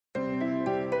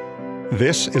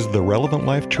This is the Relevant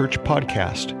Life Church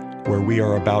podcast, where we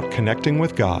are about connecting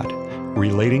with God,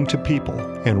 relating to people,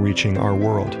 and reaching our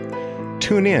world.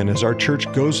 Tune in as our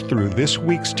church goes through this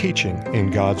week's teaching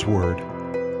in God's Word.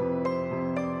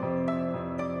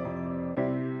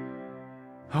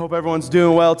 I hope everyone's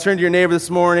doing well. Turn to your neighbor this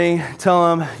morning.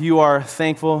 Tell them you are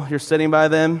thankful you're sitting by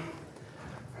them.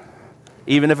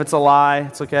 Even if it's a lie,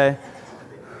 it's okay.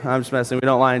 I'm just messing. We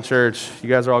don't lie in church. You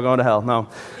guys are all going to hell. No,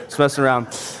 just messing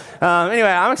around. Anyway,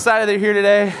 I'm excited that you're here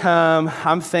today.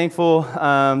 I'm thankful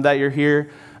that you're here.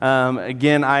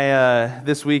 Again,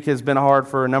 this week has been hard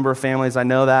for a number of families. I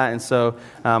know that, and so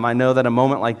I know that a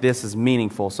moment like this is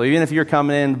meaningful. So even if you're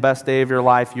coming in the best day of your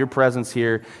life, your presence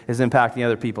here is impacting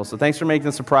other people. So thanks for making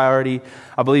this a priority.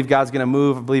 I believe God's going to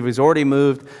move. I believe He's already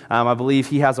moved. I believe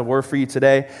He has a word for you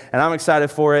today, and I'm excited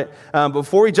for it.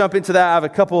 Before we jump into that, I have a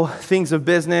couple things of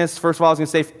business. First of all, I was going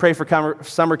to say pray for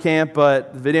summer camp,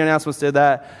 but the video announcements did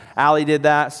that. Allie did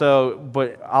that,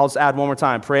 but I'll just add one more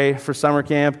time. Pray for summer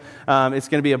camp. It's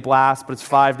going to be a blast, but it's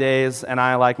 5 days, and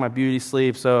I like my beauty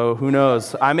sleep, so who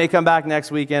knows? I may come back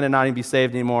next weekend and not even be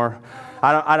saved anymore.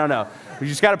 I don't know. You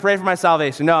just got to pray for my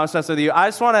salvation. No, I'm just messing with you. I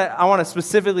want to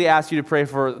specifically ask you to pray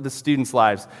for the students'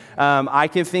 lives. I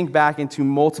can think back into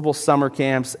multiple summer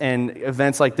camps and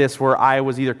events like this where I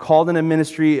was either called into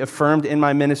ministry, affirmed in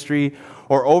my ministry,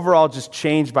 or overall just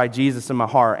changed by Jesus in my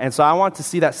heart. And so I want to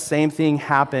see that same thing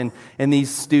happen in these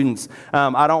students.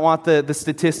 I don't want the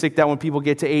statistic that when people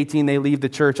get to 18, they leave the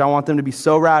church. I want them to be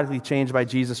so radically changed by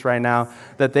Jesus right now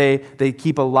that they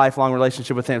keep a lifelong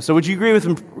relationship with Him. So would you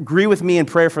agree with me in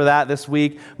prayer for that this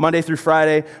week, Monday through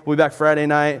Friday? We'll be back Friday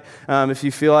night. If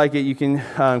you feel like it, you can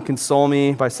console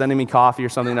me by sending me coffee or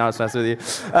something. No, it's messing with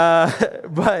you.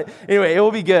 But anyway, it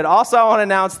will be good. Also, I want to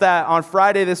announce that on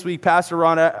Friday this week, Pastor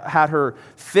Rhonda had her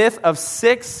 5th of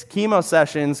 6 chemo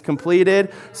sessions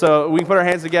completed. So we can put our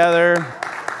hands together.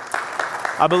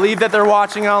 I believe that they're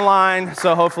watching online,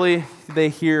 so hopefully they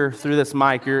hear through this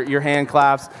mic your hand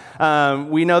claps.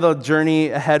 We know the journey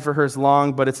ahead for her is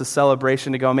long, but it's a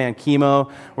celebration to go, man,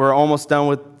 chemo. We're almost done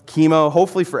with chemo,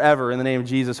 hopefully forever, in the name of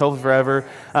Jesus, hopefully forever,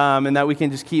 and that we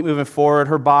can just keep moving forward.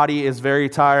 Her body is very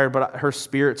tired, but her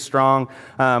spirit's strong.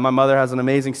 My mother has an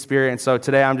amazing spirit, and so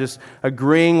today I'm just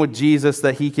agreeing with Jesus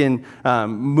that He can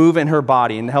move in her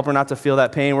body and help her not to feel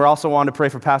that pain. We're also wanting to pray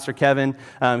for Pastor Kevin.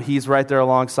 He's right there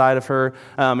alongside of her.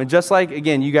 And just like,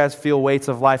 again, you guys feel weights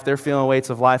of life, they're feeling weights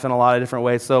of life in a lot of different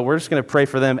ways, so we're just going to pray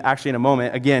for them actually in a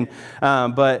moment, again,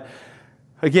 but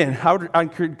again, I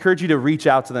encourage you to reach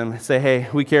out to them and say, hey,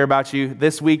 we care about you.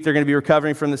 This week, they're going to be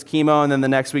recovering from this chemo, and then the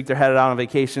next week, they're headed out on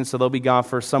vacation, so they'll be gone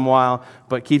for some while.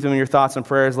 But keep them in your thoughts and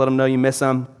prayers. Let them know you miss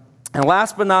them. And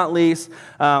last but not least,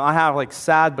 I have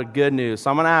sad but good news. So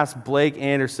I'm going to ask Blake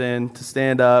Anderson to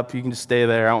stand up. You can just stay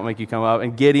there. I won't make you come up.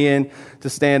 And Gideon to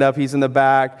stand up. He's in the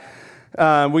back. We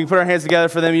can put our hands together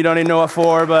for them. You don't even know what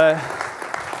for, but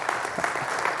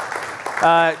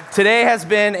today has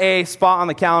been a spot on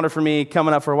the calendar for me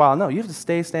coming up for a while. No, you have to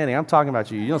stay standing. I'm talking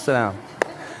about you. You don't sit down.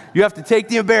 You have to take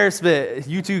the embarrassment.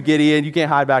 You too, Gideon. You can't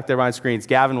hide back there behind screens.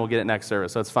 Gavin will get it next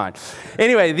service, so it's fine.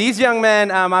 Anyway, these young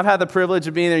men, I've had the privilege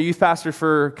of being their youth pastor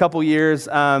for a couple years.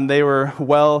 They were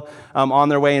well on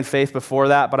their way in faith before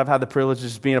that, but I've had the privilege of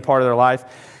just being a part of their life.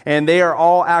 And they are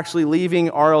all actually leaving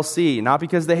RLC, not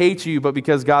because they hate you, but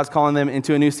because God's calling them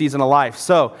into a new season of life.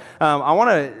 So I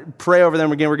want to pray over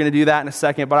them. Again, we're going to do that in a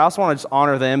second, but I also want to just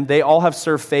honor them. They all have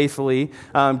served faithfully.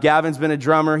 Gavin's been a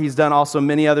drummer. He's done also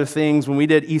many other things. When we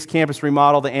did East Campus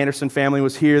remodel, the Anderson family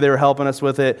was here. They were helping us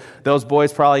with it. Those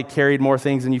boys probably carried more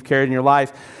things than you've carried in your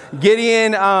life.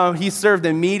 Gideon, he's served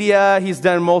in media. He's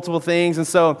done multiple things. And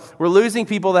so we're losing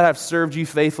people that have served you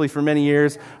faithfully for many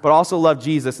years, but also love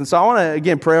Jesus. And so I want to,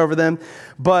 again, pray over them.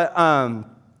 But I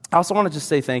also want to just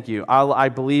say thank you. I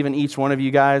believe in each one of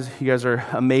you guys. You guys are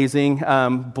amazing.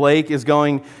 Blake is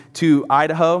going to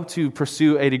Idaho to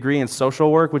pursue a degree in social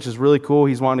work, which is really cool.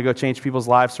 He's wanting to go change people's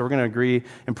lives, so we're going to agree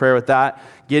in prayer with that.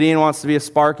 Gideon wants to be a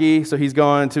Sparky, so he's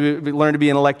going to learn to be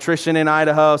an electrician in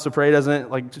Idaho, so pray he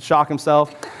doesn't shock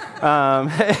himself.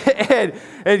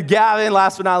 And Gavin,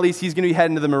 last but not least, he's going to be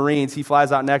heading to the Marines. He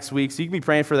flies out next week, so you can be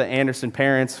praying for the Anderson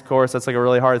parents. Of course, that's a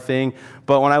really hard thing.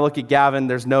 But when I look at Gavin,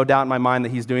 there's no doubt in my mind that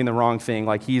he's doing the wrong thing.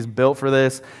 He's built for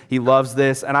this. He loves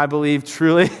this. And I believe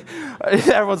truly,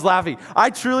 everyone's laughing. I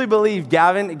truly believe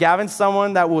Gavin's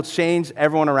someone that will change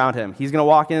everyone around him. He's going to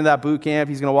walk into that boot camp.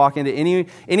 He's going to walk into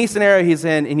any scenario he's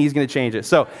in. in, and he's going to change it.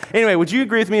 So anyway, would you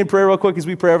agree with me in prayer real quick as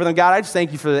we pray over them? God, I just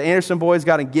thank you for the Anderson boys,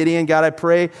 God, and Gideon. God, I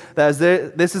pray that as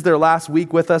this is their last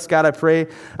week with us, God, I pray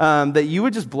that you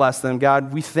would just bless them.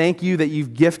 God, we thank you that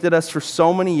you've gifted us for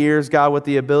so many years, God, with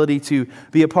the ability to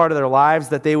be a part of their lives,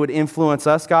 that they would influence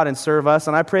us, God, and serve us.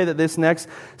 And I pray that this next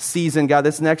season, God,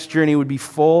 this next journey would be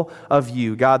full of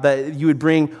you, God, that you would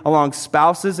bring along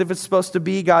spouses if it's supposed to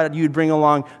be, God, you would bring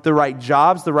along the right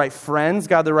jobs, the right friends,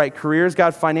 God, the right careers,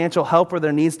 God, financial help where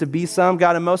there needs to be some,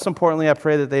 God, and most importantly, I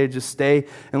pray that they would just stay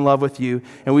in love with you.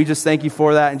 And we just thank you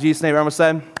for that. In Jesus' name, everyone say,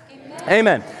 Amen.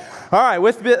 Amen. All right,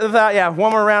 with that, yeah,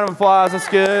 one more round of applause. That's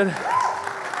good.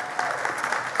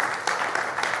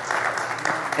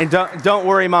 And don't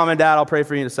worry, Mom and Dad, I'll pray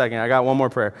for you in a second. I got one more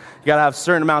prayer. You got to have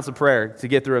certain amounts of prayer to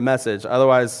get through a message.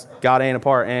 Otherwise, God ain't a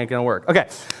part, ain't going to work. Okay,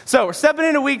 so we're stepping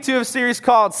into week 2 of a series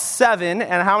called 7.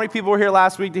 And how many people were here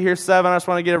last week to hear 7? I just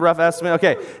want to get a rough estimate.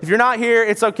 Okay, if you're not here,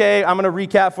 it's okay. I'm going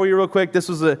to recap for you real quick. This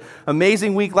was an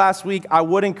amazing week last week. I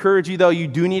would encourage you, though, you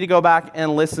do need to go back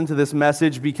and listen to this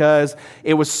message because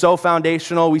it was so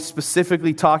foundational. We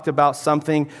specifically talked about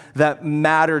something that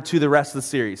mattered to the rest of the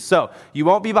series. So you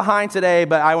won't be behind today,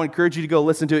 but I would encourage you to go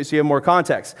listen to it so you have more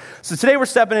context. So today we're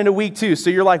stepping into week 2.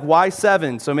 So you're like, why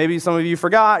 7? So maybe some of you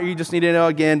forgot or you just need to know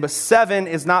again. But 7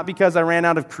 is not because I ran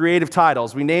out of creative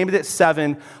titles. We named it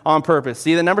 7 on purpose.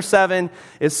 See, the number 7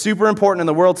 is super important in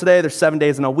the world today. There's 7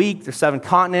 days in a week. There's 7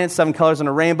 continents, 7 colors in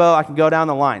a rainbow. I can go down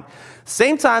the line.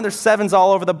 Same time, there's 7s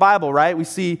all over the Bible, right? We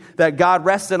see that God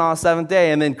rested on the 7th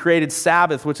day and then created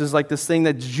Sabbath, which is like this thing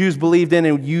that Jews believed in,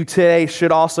 and you today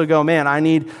should also go, man, I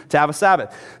need to have a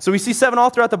Sabbath. So we see 7 all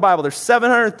throughout the Bible. There's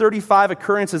 735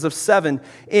 occurrences of 7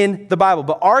 in the Bible.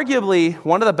 But arguably,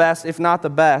 one of the best, if not the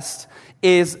best,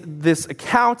 is this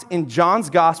account in John's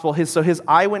gospel, his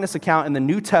eyewitness account in the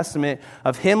New Testament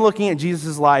of him looking at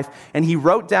Jesus' life, and he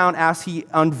wrote down as he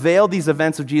unveiled these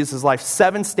events of Jesus' life,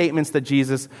 7 statements that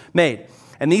Jesus made.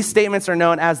 And these statements are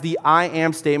known as the I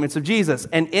am statements of Jesus.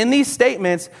 And in these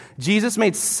statements, Jesus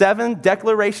made 7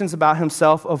 declarations about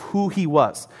himself of who he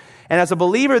was. And as a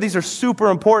believer, these are super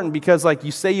important because like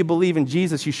you say you believe in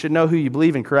Jesus, you should know who you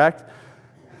believe in, correct?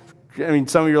 I mean,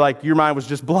 some of you are like, your mind was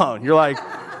just blown. You're like,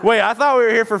 wait, I thought we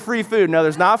were here for free food. No,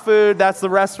 there's not food. That's the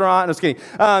restaurant. No, just kidding.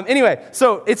 Anyway,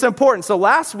 so it's important. So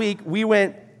last week we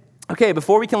went, okay,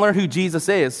 before we can learn who Jesus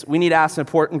is, we need to ask an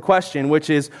important question, which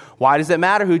is, why does it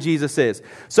matter who Jesus is?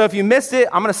 So if you missed it,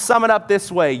 I'm going to sum it up this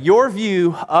way. Your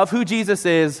view of who Jesus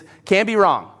is can be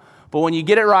wrong. But when you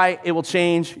get it right, it will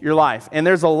change your life. And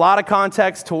there's a lot of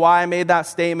context to why I made that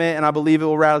statement, and I believe it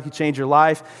will radically change your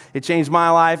life. It changed my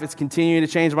life. It's continuing to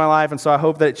change my life, and so I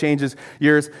hope that it changes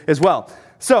yours as well.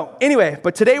 So anyway,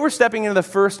 but today we're stepping into the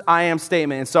first I am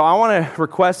statement. And so I want to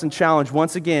request and challenge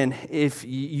once again, if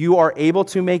you are able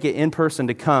to make it in person,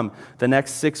 to come the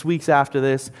next 6 weeks after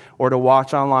this or to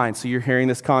watch online so you're hearing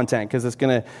this content, because it's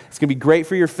going to be great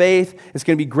for your faith. It's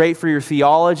going to be great for your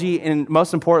theology. And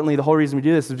most importantly, the whole reason we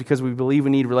do this is because we believe we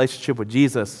need a relationship with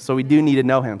Jesus. So we do need to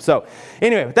know him. So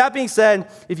anyway, with that being said,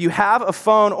 if you have a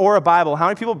phone or a Bible, how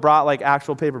many people brought like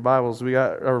actual paper Bibles? We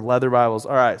got, or leather Bibles.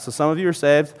 All right. So some of you are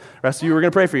saved. The rest of you are going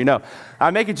to pray for you. No, I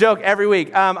make a joke every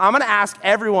week. I'm going to ask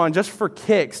everyone, just for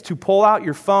kicks, to pull out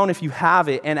your phone if you have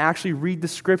it and actually read the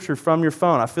scripture from your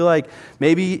phone. I feel like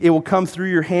maybe it will come through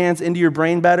your hands into your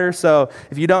brain better. So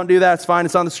if you don't do that, it's fine.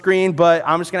 It's on the screen, but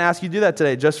I'm just going to ask you to do that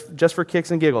today, just for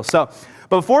kicks and giggles. So,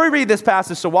 but before we read this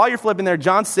passage, so while you're flipping there,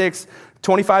 John 6,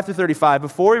 25 through 35,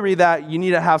 before we read that, you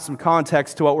need to have some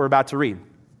context to what we're about to read.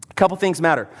 A couple things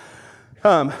matter.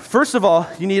 First of all,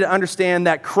 you need to understand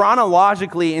that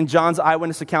chronologically in John's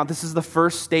eyewitness account, this is the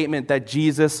first statement that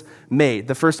Jesus made,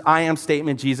 the first I am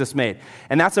statement Jesus made.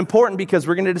 And that's important because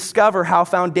we're going to discover how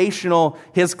foundational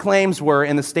his claims were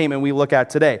in the statement we look at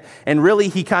today. And really,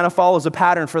 he kind of follows a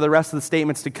pattern for the rest of the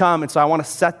statements to come, and so I want to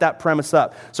set that premise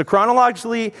up. So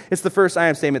chronologically, it's the first I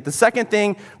am statement. The second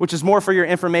thing, which is more for your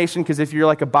information, because if you're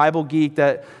like a Bible geek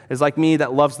that is like me,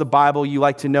 that loves the Bible, you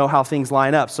like to know how things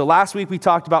line up. So last week we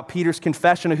talked about Peter's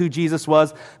confession of who Jesus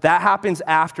was. That happens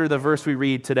after the verse we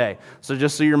read today. So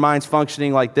just so your mind's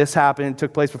functioning like this happened,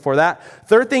 took place before that.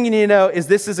 Third thing you need to know is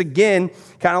this is, again,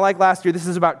 kind of like last year, this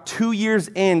is about 2 years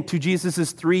into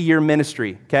Jesus' 3-year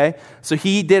ministry, okay? So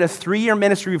he did a 3-year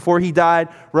ministry before he died,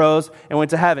 rose, and went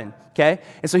to heaven, okay?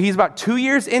 And so he's about 2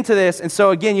 years into this, and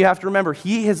so again, you have to remember,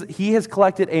 he has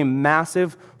collected a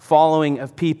massive following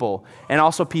of people, and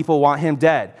also people want him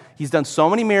dead. He's done so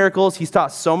many miracles. He's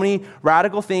taught so many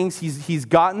radical things. He's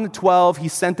gotten the 12. He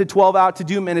sent the 12 out to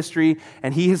do ministry,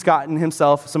 and he has gotten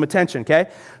himself some attention, okay?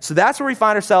 So that's where we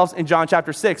find ourselves in John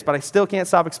chapter 6, but I still can't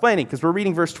stop explaining because we're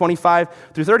reading verse 25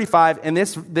 through 35, and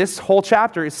this whole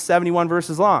chapter is 71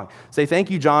 verses long. Say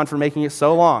thank you, John, for making it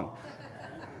so long.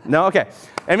 No? Okay.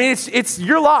 I mean, it's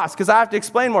your loss because I have to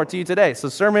explain more to you today. So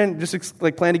sermon, just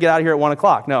plan to get out of here at 1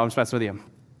 o'clock. No, I'm just messing with you.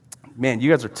 Man,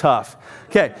 you guys are tough.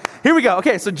 Okay, here we go.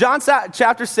 Okay, so John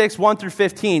chapter 6, 1 through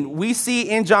 15. We see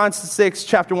in John 6,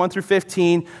 chapter 1 through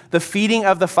 15, the feeding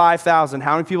of the 5,000.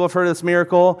 How many people have heard of this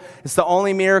miracle? It's the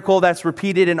only miracle that's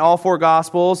repeated in all 4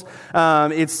 Gospels.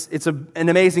 It's an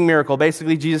amazing miracle.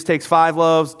 Basically, Jesus takes 5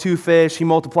 loaves, 2 fish, he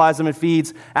multiplies them and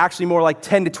feeds actually more like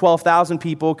 10 to 12,000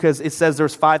 people because it says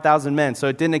there's 5,000 men, so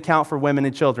it didn't account for women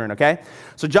and children, okay?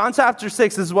 So John chapter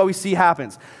 6, this is what we see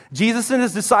happens. Jesus and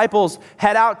his disciples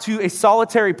head out to a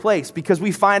solitary place because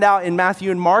we find out in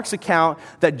Matthew and Mark's account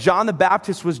that John the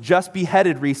Baptist was just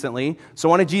beheaded recently. So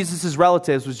one of Jesus'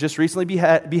 relatives was just recently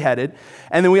beheaded.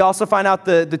 And then we also find out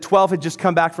the 12 had just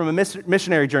come back from a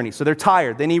missionary journey. So they're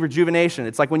tired. They need rejuvenation.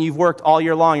 It's like when you've worked all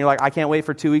year long, you're like, I can't wait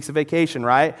for 2 weeks of vacation,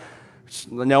 right?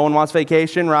 No one wants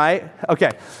vacation, right?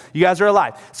 Okay, you guys are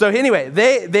alive. So anyway,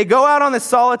 they go out on this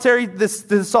solitary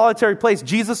place.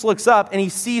 Jesus looks up and he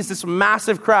sees this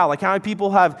massive crowd. Like how many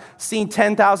people have seen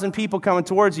 10,000 people coming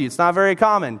towards you? It's not very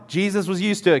common. Jesus was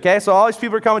used to it, okay? So all these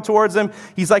people are coming towards him.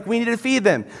 He's like, we need to feed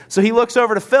them. So he looks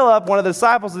over to Philip, one of the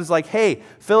disciples, and is like, hey,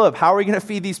 Philip, how are we going to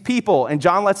feed these people? And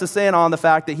John lets us in on the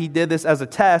fact that he did this as a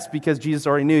test because Jesus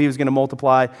already knew he was going to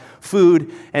multiply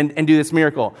food and do this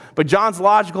miracle. But John's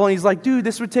logical and he's like, dude,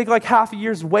 this would take like half a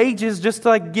year's wages just to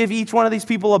like give each one of these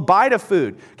people a bite of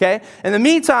food, okay? In the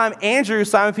meantime, Andrew,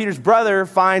 Simon Peter's brother,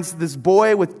 finds this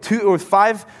boy with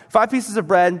 5 pieces of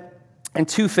bread and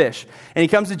 2 fish. And he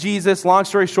comes to Jesus. Long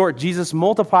story short, Jesus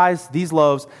multiplies these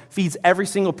loaves, feeds every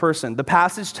single person. The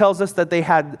passage tells us that they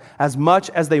had as much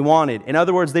as they wanted. In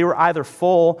other words, they were either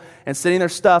full and sitting there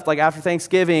stuffed like after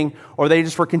Thanksgiving, or they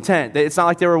just were content. It's not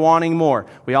like they were wanting more.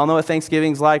 We all know what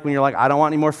Thanksgiving's like when you're like, I don't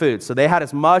want any more food. So they had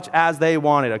as much as they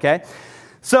wanted, okay?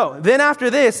 So then after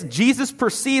this, Jesus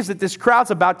perceives that this crowd's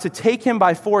about to take him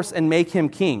by force and make him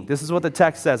king. This is what the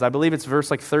text says. I believe it's verse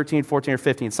like 13, 14, or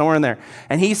 15, somewhere in there.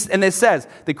 And it says,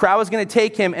 the crowd was going to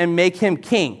take him and make him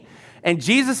king. And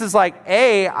Jesus is like,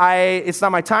 A, it's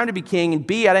not my time to be king, and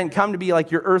B, I didn't come to be like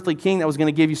your earthly king that was going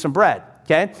to give you some bread.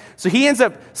 Okay? So he ends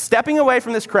up stepping away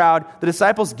from this crowd. The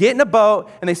disciples get in a boat,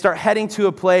 and they start heading to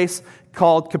a place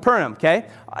called Capernaum, okay?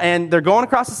 And they're going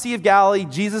across the Sea of Galilee.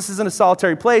 Jesus is in a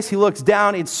solitary place. He looks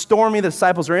down. It's stormy. The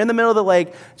disciples are in the middle of the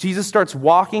lake. Jesus starts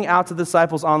walking out to the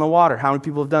disciples on the water. How many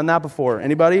people have done that before?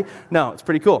 Anybody? No, it's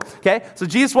pretty cool, okay? So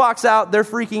Jesus walks out. They're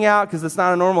freaking out because it's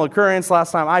not a normal occurrence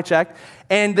last time I checked.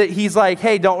 And he's like,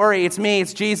 hey, don't worry. It's me.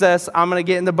 It's Jesus. I'm going to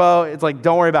get in the boat. It's like,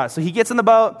 don't worry about it. So he gets in the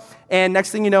boat, and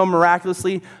next thing you know,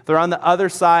 miraculously, they're on the other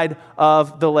side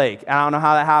of the lake. I don't know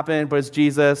how that happened, but it's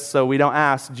Jesus, so we don't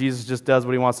ask. Jesus just does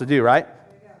what he wants to do, right?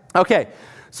 Okay,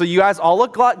 so you guys all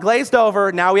look glazed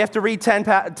over. Now we have to read 10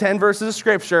 verses of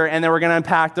Scripture, and then we're going to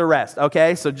unpack the rest,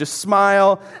 okay? So just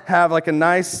smile, have like a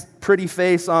nice, pretty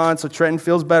face on so Trenton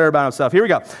feels better about himself. Here we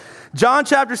go. John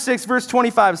chapter 6, verse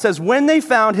 25, it says, when they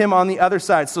found him on the other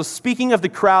side, so speaking of the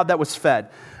crowd that was fed.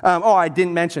 I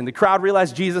didn't mention, the crowd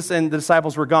realized Jesus and the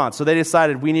disciples were gone, so they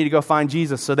decided we need to go find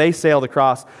Jesus, so they sailed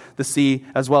across the sea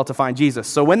as well to find Jesus.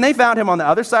 So when they found him on the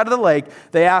other side of the lake,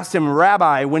 they asked him,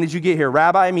 Rabbi, when did you get here?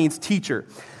 Rabbi means teacher.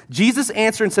 Jesus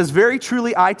answered and says, very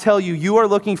truly I tell you, you are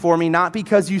looking for me, not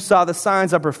because you saw the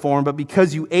signs I performed, but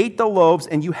because you ate the loaves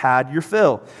and you had your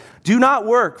fill. Do not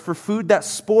work for food that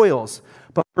spoils,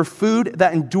 but for food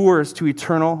that endures to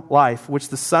eternal life, which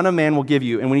the Son of Man will give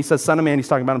you. And when he says Son of Man, he's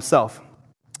talking about himself.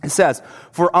 It says,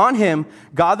 for on him,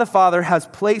 God the Father has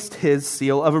placed his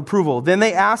seal of approval. Then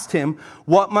they asked him,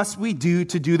 what must we do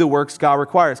to do the works God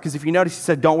requires? Because if you notice, he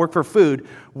said, don't work for food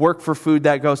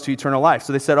that goes to eternal life.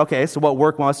 So they said, okay, so what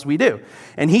work must we do?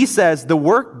 And he says, the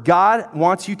work God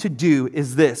wants you to do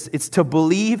is this. It's to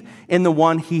believe in the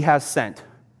one he has sent.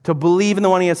 To believe in the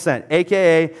one he has sent.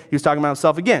 AKA, he was talking about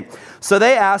himself again. So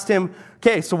they asked him,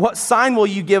 okay, so what sign will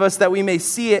you give us that we may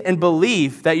see it and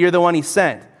believe that you're the one he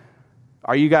sent?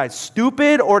 Are you guys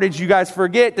stupid, or did you guys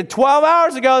forget that 12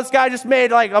 hours ago, this guy just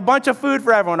made like a bunch of food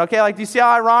for everyone, okay? Like, do you see how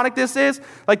ironic this is?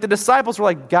 Like, the disciples were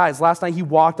like, guys, last night he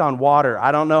walked on water.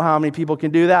 I don't know how many people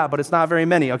can do that, but it's not very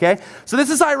many, okay? So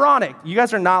this is ironic. You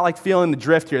guys are not like feeling the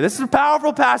drift here. This is a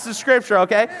powerful passage of Scripture,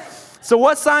 okay? So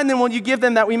what sign then will you give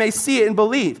them that we may see it and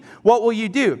believe? What will you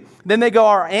do? Then they go,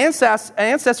 our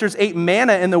ancestors ate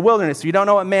manna in the wilderness. If you don't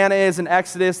know what manna is in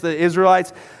Exodus, the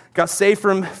Israelites got saved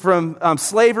from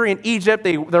slavery in Egypt.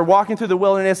 They're walking through the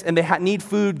wilderness and they need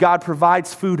food. God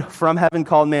provides food from heaven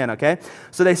called manna, okay?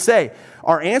 So they say,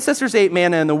 our ancestors ate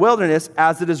manna in the wilderness,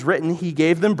 as it is written, he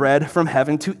gave them bread from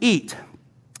heaven to eat.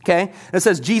 Okay? And it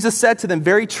says, Jesus said to them,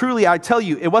 very truly, I tell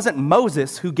you, it wasn't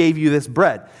Moses who gave you this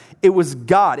bread. It was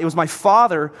God. It was my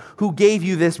Father who gave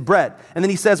you this bread. And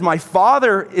then he says, my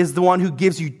Father is the one who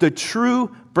gives you the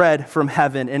true bread from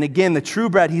heaven. And again, the true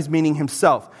bread, he's meaning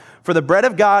himself. For the bread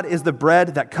of God is the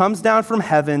bread that comes down from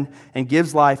heaven and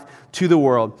gives life to the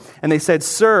world. And they said,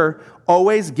 Sir,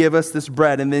 always give us this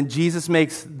bread. And then Jesus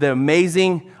makes the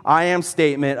amazing I am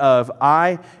statement of,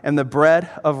 I am the bread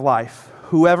of life.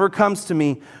 Whoever comes to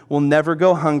me will never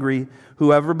go hungry.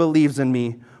 Whoever believes in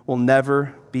me will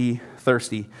never be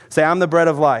thirsty. Say, I'm the bread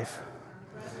of life.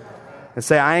 And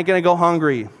say, I ain't going to go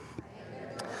hungry.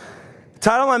 The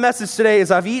title of my message today is,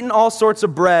 I've eaten all sorts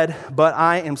of bread, but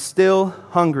I am still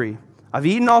hungry. I've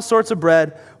eaten all sorts of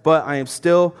bread, but I am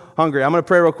still hungry. I'm going to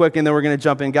pray real quick, and then we're going to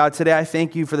jump in. God, today I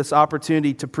thank you for this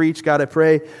opportunity to preach. God, I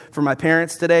pray for my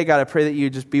parents today. God, I pray that you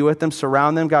just be with them,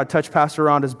 surround them. God, touch Pastor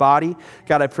Rhonda's body.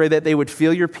 God, I pray that they would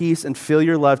feel your peace and feel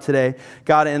your love today.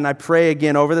 God, and I pray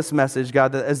again over this message,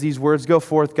 God, that as these words go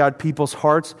forth, God, people's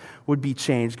hearts would be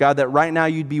changed. God, that right now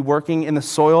you'd be working in the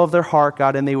soil of their heart,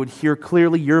 God, and they would hear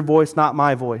clearly your voice, not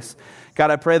my voice. God,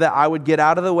 I pray that I would get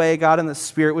out of the way, God, and the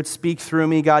Spirit would speak through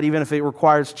me, God, even if it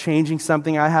requires changing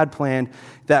something I had planned,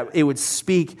 that it would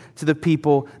speak to the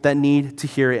people that need to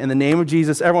hear it. In the name of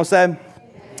Jesus, everyone said,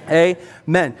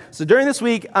 Amen. So during this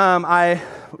week, I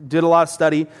did a lot of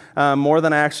study, more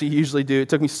than I actually usually do. It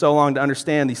took me so long to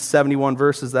understand these 71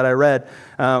 verses that I read.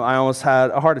 I almost had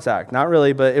a heart attack. Not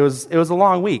really, but it was a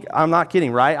long week. I'm not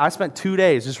kidding, right? I spent 2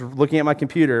 days just looking at my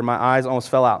computer, and my eyes almost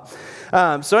fell out.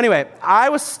 So anyway, I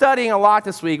was studying a lot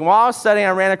this week. And while I was studying,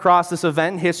 I ran across this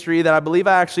event in history that I believe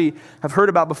I actually have heard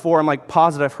about before. I'm like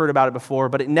positive I've heard about it before,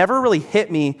 but it never really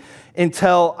hit me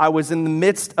until I was in the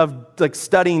midst of like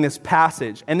studying this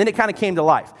passage. And then it kind of came to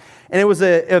life. And it was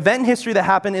an event in history that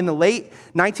happened in the late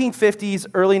 1950s,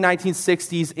 early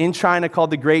 1960s in China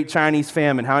called the Great Chinese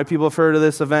Famine. How many people have heard of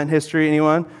this event in history?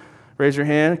 Anyone? Raise your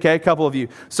hand. Okay, a couple of you.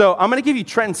 So I'm going to give you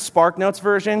Trenton's Spark Notes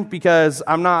version because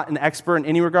I'm not an expert in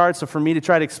any regard. So for me to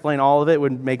try to explain all of it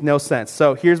would make no sense.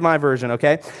 So here's my version,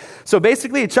 okay? So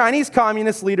basically a Chinese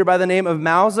communist leader by the name of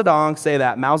Mao Zedong, say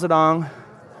that, Mao Zedong.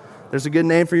 There's a good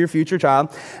name for your future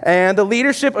child. And the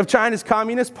leadership of China's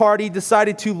Communist Party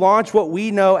decided to launch what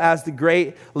we know as the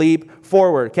Great Leap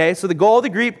Forward, okay? So the goal of the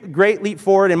Great Leap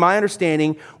Forward, in my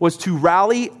understanding, was to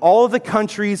rally all of the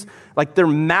countries, like their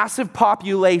massive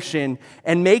population,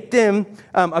 and make them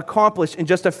accomplish in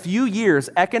just a few years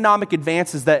economic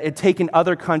advances that had taken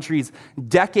other countries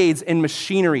decades in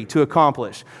machinery to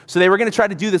accomplish. So they were going to try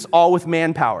to do this all with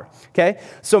manpower, okay?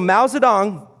 So Mao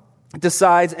Zedong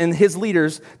decides, and his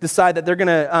leaders decide that they're going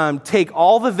to take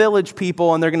all the village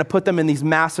people and they're going to put them in these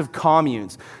massive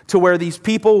communes to where these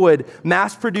people would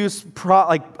mass produce food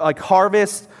for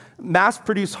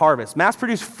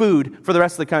the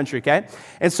rest of the country, okay?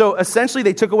 And so essentially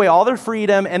they took away all their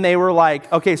freedom and they were like,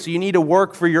 okay, so you need to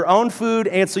work for your own food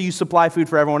and so you supply food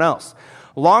for everyone else.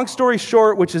 Long story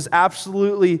short, which is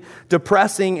absolutely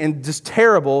depressing and just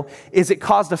terrible, is it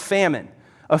caused a famine.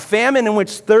 A famine in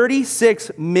which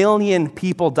 36 million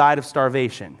people died of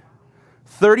starvation.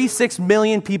 36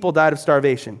 million people died of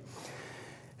starvation.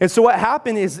 And so what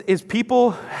happened is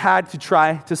people had to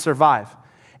try to survive.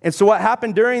 And so what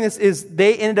happened during this is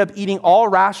they ended up eating all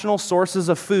rational sources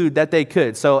of food that they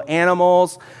could. So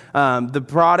animals, the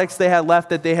products they had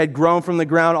left that they had grown from the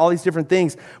ground, all these different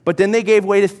things. But then they gave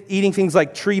way to eating things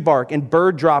like tree bark and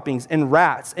bird droppings and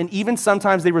rats. And even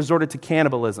sometimes they resorted to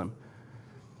cannibalism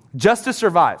just to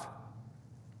survive.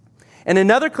 And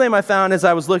another claim I found as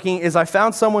I was looking is I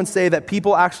found someone say that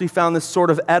people actually found this sort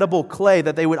of edible clay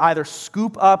that they would either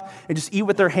scoop up and just eat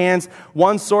with their hands.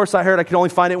 One source I heard, I could only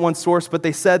find it in one source, but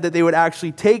they said that they would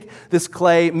actually take this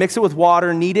clay, mix it with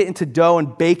water, knead it into dough,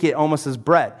 and bake it almost as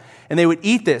bread. And they would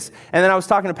eat this. And then I was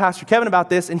talking to Pastor Kevin about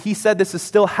this, and he said this is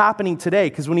still happening today,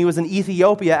 because when he was in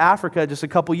Ethiopia, Africa, just a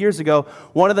couple years ago,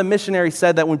 one of the missionaries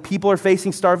said that when people are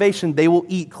facing starvation, they will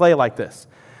eat clay like this.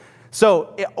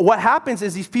 So what happens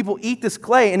is these people eat this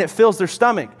clay and it fills their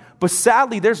stomach. But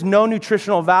sadly, there's no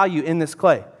nutritional value in this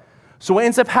clay. So what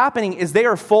ends up happening is they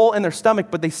are full in their stomach,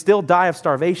 but they still die of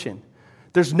starvation.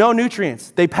 There's no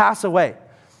nutrients. They pass away.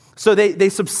 So they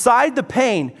subside the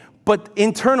pain, but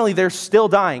internally they're still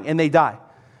dying and they die.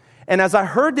 And as I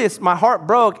heard this, my heart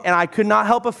broke and I could not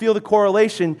help but feel the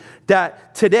correlation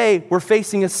that today we're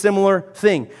facing a similar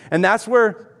thing. And that's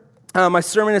where my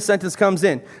sermon in a sentence comes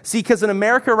in. See, because in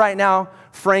America right now,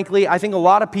 frankly, I think a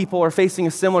lot of people are facing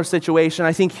a similar situation.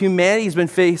 I think humanity's been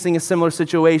facing a similar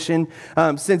situation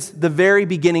since the very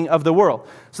beginning of the world.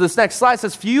 So this next slide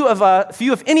says, few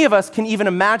if any of us can even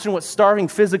imagine what starving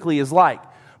physically is like.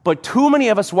 But too many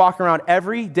of us walk around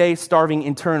every day starving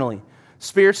internally,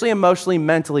 spiritually, emotionally,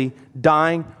 mentally,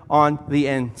 dying on the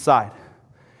inside.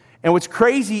 And what's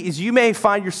crazy is you may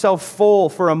find yourself full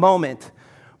for a moment,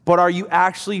 but are you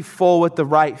actually full with the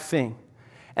right thing?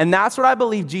 And that's what I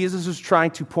believe Jesus was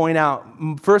trying to point out,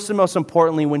 first and most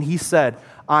importantly, when he said,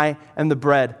 I am the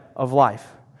bread of life.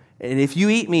 And if you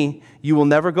eat me, you will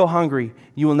never go hungry.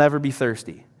 You will never be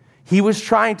thirsty. He was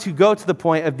trying to go to the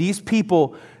point of these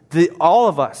people, all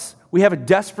of us, we have a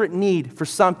desperate need for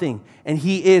something, and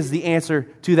he is the answer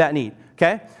to that need.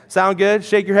 Okay? Sound good?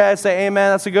 Shake your head, say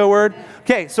amen. That's a good word.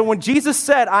 Okay, so when Jesus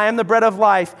said, I am the bread of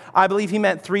life, I believe he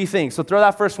meant three things. So throw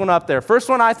that first one up there. First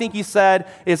one I think he said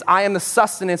is, I am the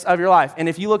sustenance of your life. And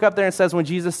if you look up there and it says, when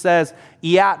Jesus says,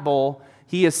 Iatbol,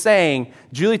 he is saying,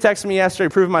 Julie texted me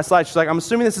yesterday, proving my slide. She's like, I'm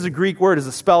assuming this is a Greek word. Is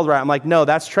it spelled right? I'm like, no,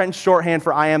 that's Trenton's shorthand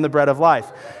for I am the bread of life.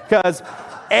 Because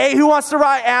who wants to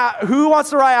write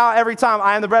out every time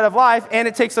I am the bread of life, and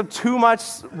it takes up too much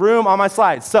room on my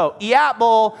slides. So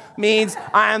Iatbol means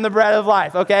I am the bread of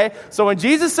life, okay? So when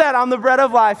Jesus said I'm the bread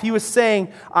of life, he was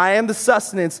saying I am the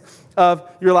sustenance of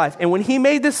your life. And when he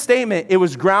made this statement, it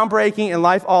was groundbreaking and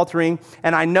life-altering,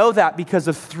 and I know that because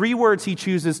of three words he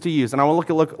chooses to use. And I want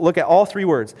to look at all three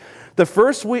words. The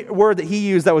first word that he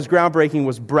used that was groundbreaking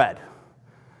was bread.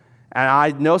 And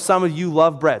I know some of you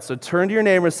love bread. So turn to your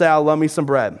neighbor and say, I love me some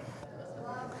bread.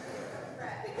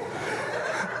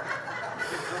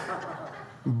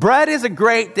 Bread is a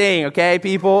great thing, okay,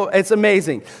 people? It's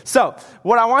amazing. So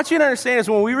what I want you to understand is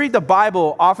when we read the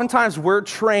Bible, oftentimes we're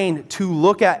trained to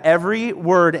look at every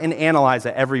word and analyze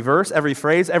it. Every verse, every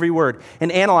phrase, every word,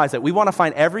 and analyze it. We want to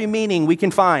find every meaning we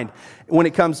can find when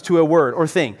it comes to a word or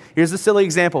thing. Here's a silly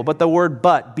example, but the word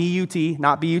but, B-U-T,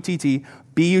 not B-U-T-T,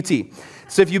 B-U-T.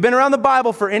 So if you've been around the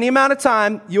Bible for any amount of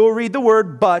time, you'll read the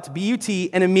word but, B-U-T,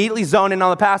 and immediately zone in on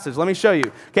the passage. Let me show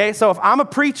you. Okay, so if I'm a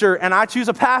preacher and I choose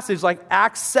a passage like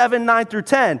Acts 7, 9 through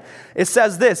 10, it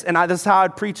says this, and this is how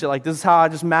I'd preach it. Like this is how I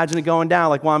just imagine it going down,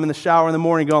 like while I'm in the shower in the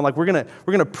morning going like, we're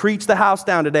gonna preach the house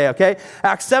down today, okay?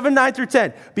 Acts 7, 9 through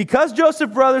 10. Because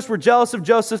Joseph's brothers were jealous of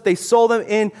Joseph, they sold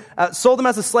him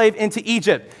as a slave into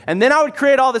Egypt. And then I would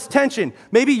create all this tension.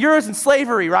 Maybe you're in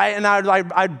slavery, right? And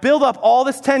I'd build up all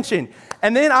this tension.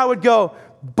 And then I would go,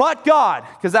 but God,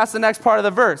 because that's the next part of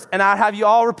the verse. And I'd have you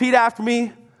all repeat after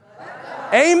me.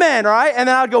 Amen, right? And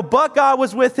then I'd go, but God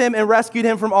was with him and rescued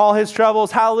him from all his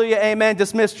troubles. Hallelujah, amen.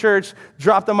 Dismiss church,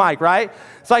 drop the mic, right?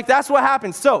 It's like, that's what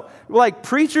happens. So, like,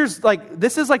 preachers, like,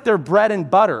 this is like their bread and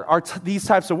butter, are these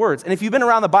types of words. And if you've been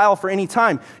around the Bible for any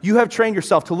time, you have trained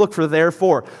yourself to look for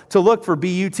therefore, to look for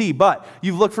B-U-T, but.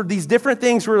 You've looked for these different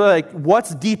things where, like,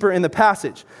 what's deeper in the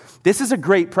passage? This is a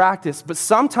great practice, but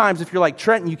sometimes if you're like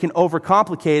Trenton, you can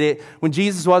overcomplicate it when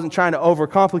Jesus wasn't trying to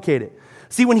overcomplicate it.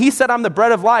 See, when he said, I'm the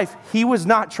bread of life, he was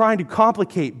not trying to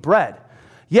complicate bread.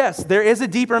 Yes, there is a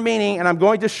deeper meaning, and I'm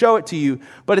going to show it to you,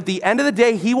 but at the end of the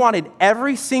day, he wanted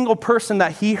every single person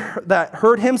that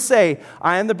heard him say,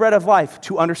 I am the bread of life,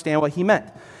 to understand what he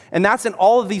meant. And that's in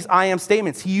all of these I am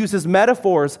statements. He uses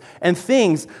metaphors and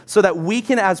things so that we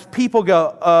can, as people,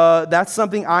 go, that's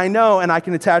something I know, and I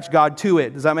can attach God to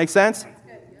it. Does that make sense?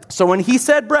 So when he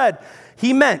said bread,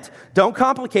 he meant, don't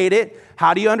complicate it.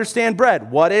 How do you understand bread?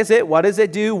 What is it? What does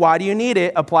it do? Why do you need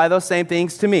it? Apply those same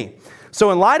things to me. So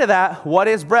in light of that, what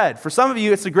is bread? For some of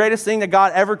you, it's the greatest thing that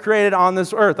God ever created on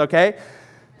this earth, okay?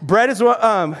 Bread is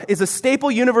a staple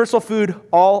universal food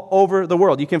all over the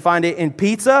world. You can find it in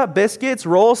pizza, biscuits,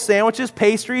 rolls, sandwiches,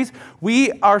 pastries.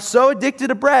 We are so addicted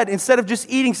to bread. Instead of just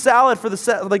eating salad for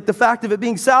the fact of it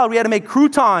being salad, we had to make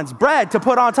croutons, bread to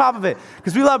put on top of it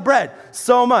because we love bread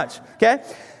so much, okay?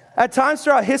 At times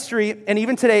throughout history, and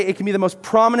even today, it can be the most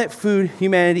prominent food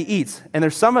humanity eats. And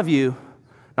there's some of you,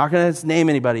 not going to name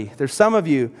anybody, there's some of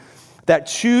you that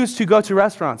choose to go to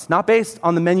restaurants, not based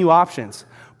on the menu options,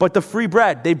 but the free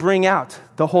bread they bring out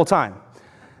the whole time.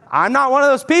 I'm not one of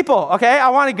those people, okay? I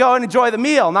want to go and enjoy the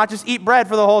meal, not just eat bread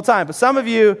for the whole time. But some of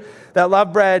you that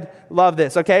love bread love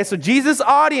this, okay? So Jesus'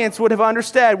 audience would have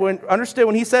understood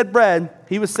when he said bread,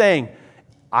 he was saying,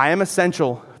 I am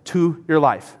essential to your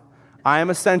life. I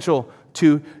am essential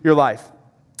to your life.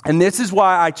 And this is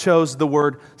why I chose the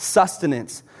word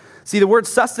sustenance. See, the word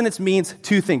sustenance means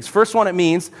two things. First one, it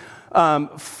means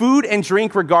food and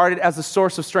drink regarded as a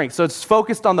source of strength. So it's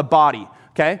focused on the body,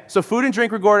 okay? So food and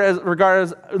drink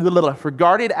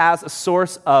regarded as a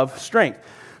source of strength.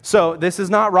 So this is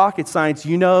not rocket science.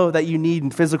 You know that you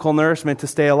need physical nourishment to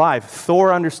stay alive.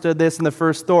 Thor understood this in the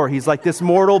first Thor. He's like, this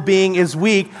mortal being is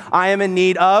weak. I am in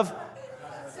need of...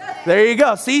 There you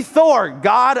go. See, Thor,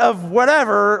 God of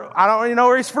whatever. I don't even know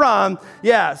where he's from.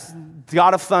 Yes,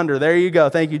 God of thunder. There you go.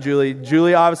 Thank you, Julie.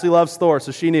 Julie obviously loves Thor,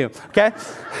 so she knew. Okay?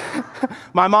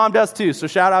 My mom does too, so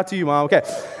shout out to you, Mom.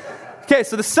 Okay,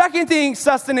 so the second thing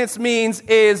sustenance means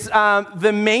is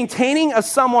the maintaining of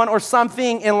someone or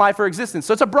something in life or existence.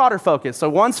 So it's a broader focus. So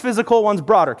one's physical, one's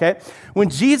broader, okay? When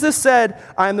Jesus said,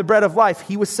 I am the bread of life,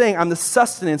 he was saying, I'm the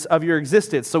sustenance of your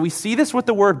existence. So we see this with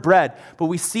the word bread, but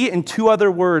we see it in two other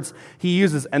words he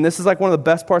uses. And this is like one of the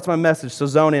best parts of my message, so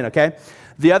zone in, okay?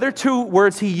 The other two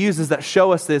words he uses that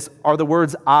show us this are the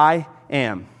words I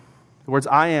am. The words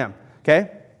I am,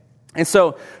 okay? And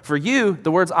so for you,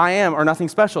 the words I am are nothing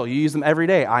special. You use them every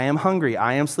day. I am hungry.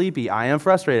 I am sleepy. I am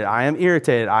frustrated. I am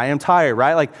irritated. I am tired,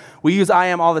 right? Like we use I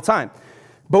am all the time.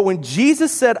 But when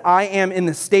Jesus said I am in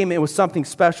this statement, it was something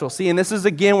special. See, and this is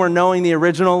again, we're knowing the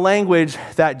original language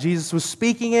that Jesus was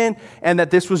speaking in and that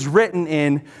this was written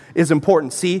in is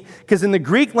important. See, because in the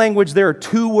Greek language, there are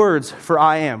two words for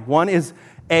I am. One is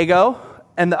ego,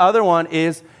 and the other one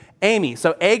is Amy.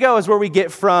 So ego is where we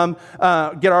get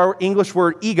our English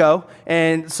word ego.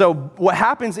 And so what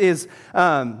happens is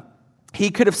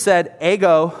he could have said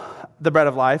ego, the bread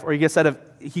of life, or he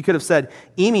could have said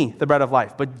Amy, the bread of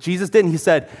life. But Jesus didn't. He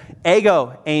said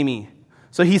ego, Amy.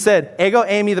 So he said ego,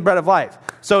 Amy, the bread of life.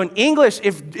 So in English,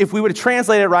 if we would have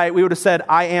translated it right, we would have said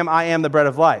I am the bread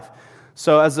of life.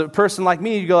 So as a person like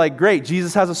me, you go like, great,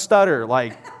 Jesus has a stutter.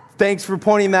 Like, thanks for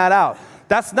pointing that out.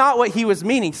 That's not what he was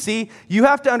meaning. See, you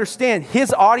have to understand,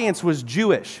 his audience was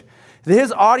Jewish.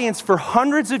 His audience for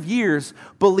hundreds of years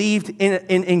believed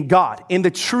in God, in the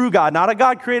true God, not a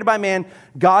God created by man,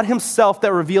 God himself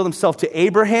that revealed himself to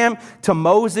Abraham, to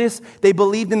Moses. They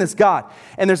believed in this God.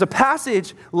 And there's a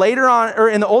passage later on, or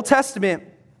in the Old Testament,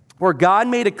 where God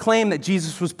made a claim that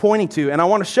Jesus was pointing to, and I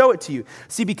want to show it to you.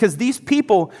 See, because these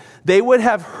people, they would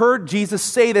have heard Jesus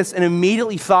say this and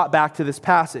immediately thought back to this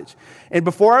passage. And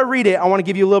before I read it, I want to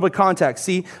give you a little bit of context.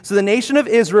 See, so the nation of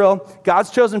Israel,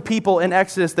 God's chosen people in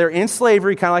Exodus, they're in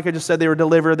slavery, kind of like I just said, they were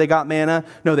delivered, they got manna.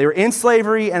 No, they were in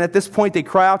slavery, and at this point, they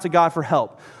cry out to God for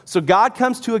help. So God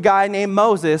comes to a guy named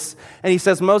Moses, and he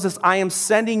says, Moses, I am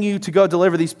sending you to go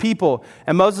deliver these people.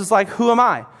 And Moses is like, who am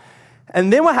I?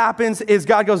 And then what happens is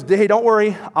God goes, hey, don't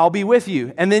worry, I'll be with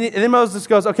you. And then Moses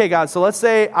goes, okay, God, so let's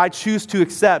say I choose to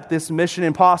accept this mission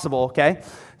impossible, okay?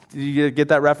 Did you get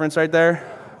that reference right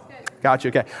there? Got you,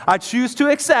 okay. I choose to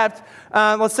accept,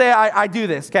 let's say I do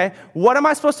this, okay? What am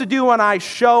I supposed to do when I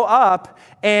show up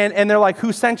and they're like,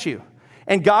 who sent you?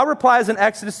 And God replies in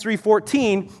Exodus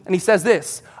 3:14, and he says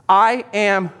this, I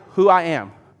am who I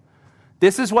am.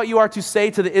 This is what you are to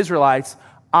say to the Israelites,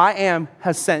 I am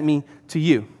has sent me to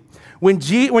you. When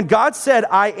God said,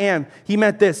 I am, he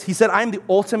meant this. He said, I am the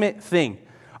ultimate thing.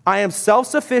 I am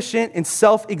self-sufficient and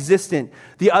self-existent.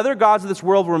 The other gods of this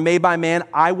world were made by man.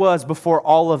 I was before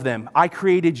all of them. I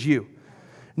created you.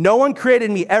 No one created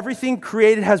me. Everything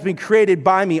created has been created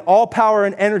by me. All power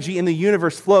and energy in the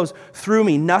universe flows through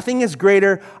me. Nothing is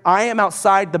greater. I am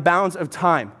outside the bounds of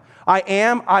time. I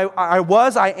am, I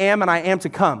was, I am, and I am to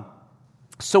come.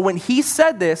 So when he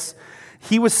said this,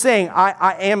 he was saying,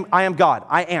 I am God.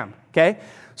 I am. Okay?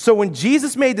 So when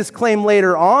Jesus made this claim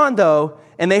later on, though,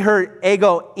 and they heard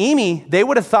ego eimi, they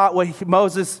would have thought what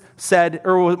Moses said,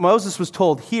 or what Moses was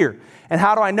told here. And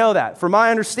how do I know that? From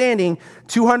my understanding,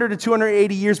 200 to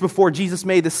 280 years before Jesus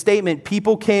made this statement,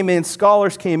 people came in,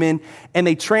 scholars came in, and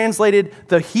they translated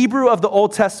the Hebrew of the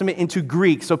Old Testament into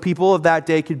Greek so people of that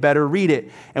day could better read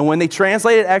it. And when they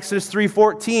translated Exodus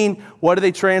 3:14, what do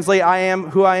they translate I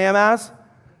am who I am as?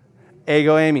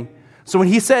 Ego eimi. So when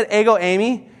he said ego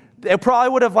eimi, it probably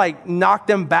would have like knocked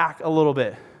them back a little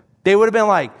bit. They would have been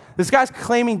like, this guy's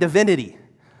claiming divinity.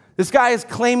 This guy is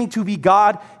claiming to be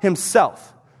God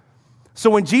himself.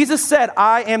 So when Jesus said,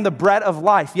 I am the bread of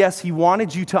life, yes, he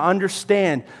wanted you to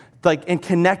understand and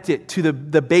connect it to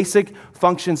the basic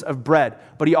functions of bread.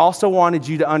 But he also wanted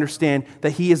you to understand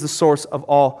that he is the source of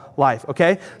all life,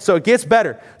 okay? So it gets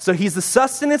better. So he's the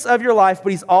sustenance of your life,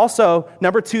 but he's also,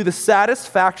 number 2, the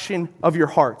satisfaction of your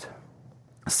heart.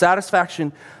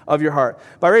 Satisfaction of your heart.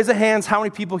 By raise of hands, how many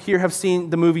people here have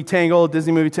seen the movie Tangled,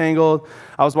 Disney movie Tangled?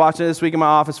 I was watching it this week in my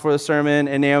office for the sermon,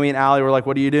 and Naomi and Allie were like,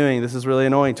 what are you doing? This is really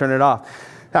annoying. Turn it off.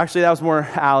 Actually, that was more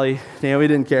Allie. Naomi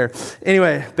didn't care.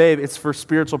 Anyway, babe, it's for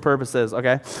spiritual purposes,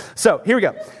 okay? So here we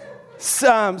go.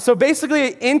 So basically,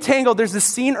 in Tangled, there's this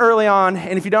scene early on,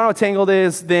 and if you don't know what Tangled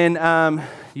is, then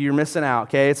you're missing out,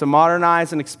 okay? It's a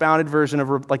modernized and expounded version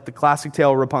of like the classic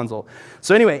tale of Rapunzel.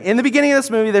 So anyway, in the beginning of this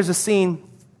movie, there's a scene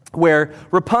where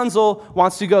Rapunzel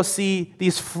wants to go see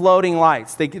these floating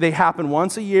lights. They happen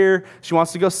once a year. She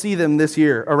wants to go see them this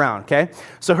year around, okay?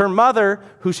 So her mother,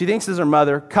 who she thinks is her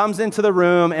mother, comes into the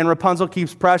room, and Rapunzel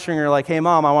keeps pressuring her like, hey,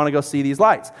 Mom, I want to go see these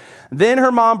lights. Then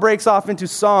her mom breaks off into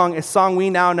song, a song we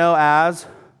now know as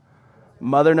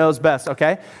Mother Knows Best,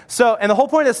 okay? So, and the whole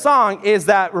point of this song is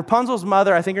that Rapunzel's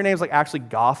mother, I think her name's like actually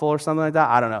Gothel or something like that.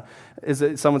 I don't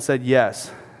know. Someone said yes.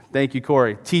 Thank you,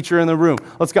 Corey. Teacher in the room.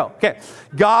 Let's go. Okay.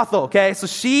 Gothel, okay? So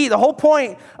the whole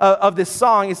point of this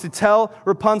song is to tell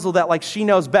Rapunzel that, like, she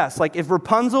knows best. Like, if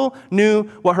Rapunzel knew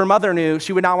what her mother knew,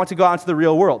 she would not want to go out into the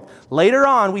real world. Later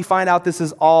on, we find out this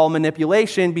is all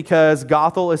manipulation because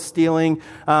Gothel is stealing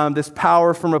this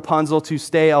power from Rapunzel to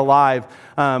stay alive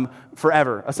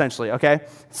forever, essentially, okay?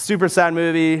 Super sad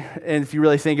movie, and if you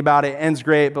really think about it, it ends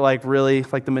great, but like really,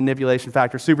 like the manipulation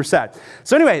factor, super sad.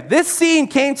 So anyway, this scene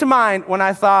came to mind when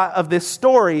I thought of this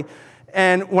story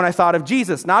and when I thought of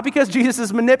Jesus. Not because Jesus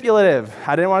is manipulative.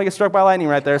 I didn't want to get struck by lightning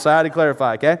right there, so I had to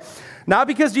clarify, okay? Not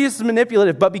because Jesus is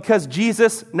manipulative, but because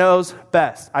Jesus knows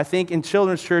best. I think in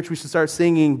children's church, we should start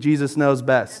singing Jesus Knows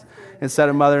Best instead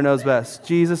of Mother Knows Best.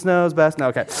 Jesus knows best. No,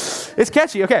 okay. It's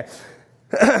catchy, okay.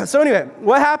 So anyway,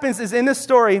 what happens is in this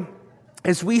story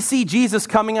is we see Jesus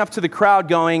coming up to the crowd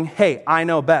going, hey, I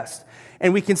know best.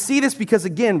 And we can see this because,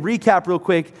 again, recap real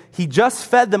quick, he just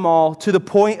fed them all to the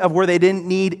point of where they didn't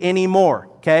need any more,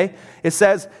 okay? It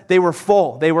says they were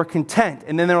full, they were content,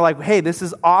 and then they were like, hey, this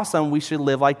is awesome, we should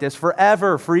live like this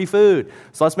forever, free food.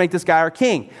 So let's make this guy our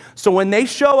king. So when they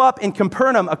show up in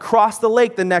Capernaum across the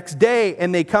lake the next day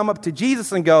and they come up to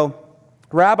Jesus and go,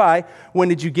 Rabbi, when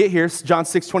did you get here? John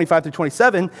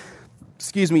 6:25-27.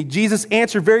 Jesus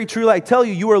answered, very truly, I tell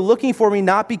you, you are looking for me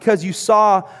not because you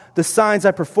saw the signs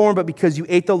I performed, but because you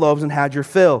ate the loaves and had your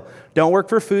fill. Don't work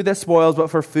for food that spoils, but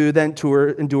for food that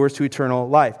endures to eternal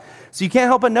life. So you can't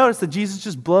help but notice that Jesus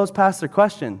just blows past their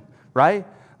question, right?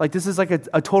 Like this is like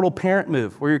a total parent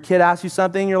move where your kid asks you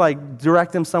something, you're like,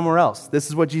 direct them somewhere else. This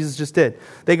is what Jesus just did.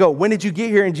 They go, when did you get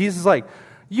here? And Jesus is like,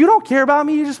 you don't care about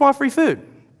me, you just want free food.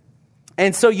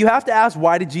 And so you have to ask,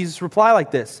 why did Jesus reply like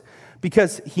this?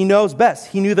 Because he knows best.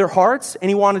 He knew their hearts, and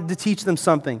he wanted to teach them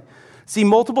something. See,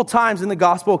 multiple times in the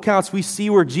gospel accounts, we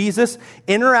see where Jesus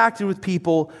interacted with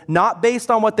people not based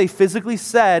on what they physically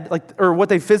said, or what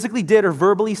they physically did or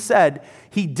verbally said.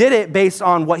 He did it based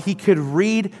on what he could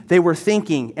read they were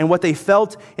thinking and what they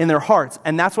felt in their hearts.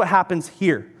 And that's what happens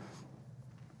here.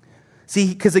 See,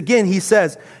 because again, he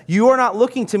says, you're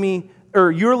looking to me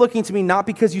not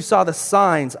because you saw the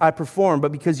signs I performed,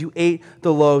 but because you ate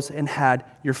the loaves and had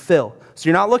your fill. So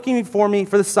you're not looking for me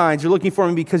for the signs, you're looking for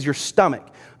me because your stomach.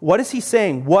 What is he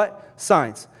saying? What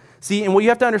signs? See, and what you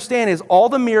have to understand is all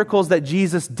the miracles that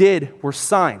Jesus did were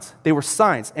signs. They were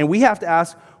signs. And we have to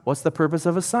ask, what's the purpose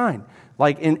of a sign?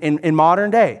 Like in modern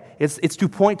day, it's to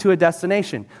point to a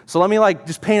destination. So let me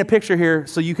just paint a picture here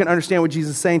so you can understand what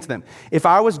Jesus is saying to them. If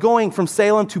I was going from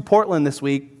Salem to Portland this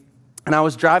week, and I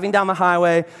was driving down the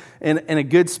highway in a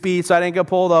good speed, so I didn't get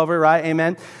pulled over, right?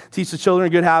 Amen. Teach the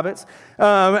children good habits.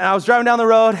 And I was driving down the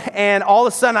road, and all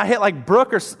of a sudden I hit like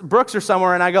Brooks or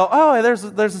somewhere, and I go, oh,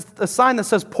 there's a sign that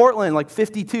says Portland, like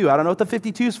 52. I don't know what the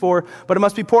 52 is for, but it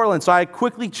must be Portland. So I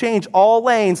quickly change all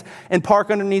lanes and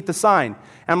park underneath the sign.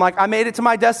 And I'm like, I made it to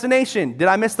my destination. Did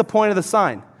I miss the point of the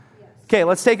sign? Okay,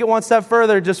 let's take it one step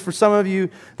further just for some of you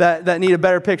that need a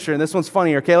better picture. And this one's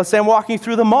funnier, okay? Let's say I'm walking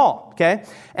through the mall, okay?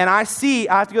 And I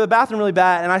have to go to the bathroom really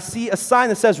bad, and I see a sign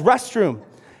that says restroom.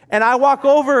 And I walk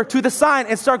over to the sign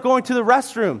and start going to the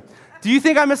restroom. Do you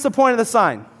think I missed the point of the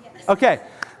sign? Yes. Okay,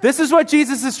 this is what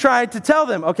Jesus is trying to tell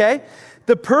them, okay?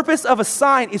 The purpose of a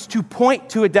sign is to point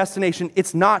to a destination.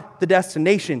 It's not the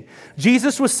destination.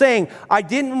 Jesus was saying, I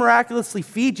didn't miraculously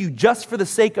feed you just for the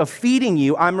sake of feeding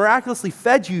you. I miraculously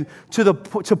fed you to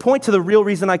point to the real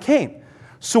reason I came.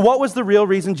 So what was the real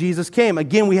reason Jesus came?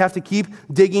 Again, we have to keep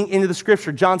digging into the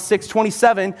scripture. John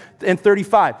 6:27 and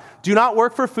 35. Do not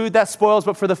work for food that spoils,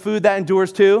 but for the food that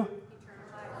endures to?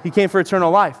 He came for eternal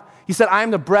life. He said, I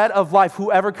am the bread of life.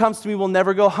 Whoever comes to me will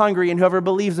never go hungry, and whoever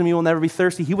believes in me will never be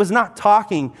thirsty. He was not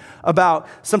talking about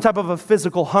some type of a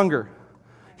physical hunger.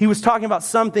 He was talking about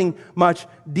something much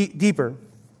deeper.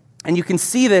 And you can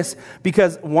see this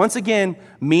because, once again,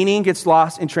 meaning gets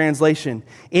lost in translation.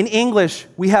 In English,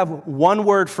 we have one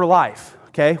word for life.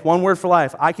 Okay, one word for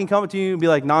life. I can come up to you and be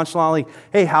like nonchalantly,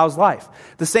 hey, how's life?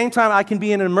 At the same time, I can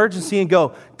be in an emergency and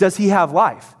go, does he have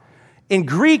life? In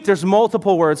Greek, there's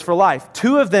multiple words for life.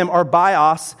 Two of them are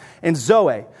bios and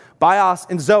zoe. Bios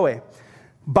and zoe.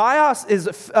 Bios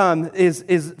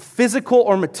is physical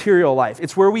or material life.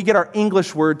 It's where we get our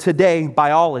English word today,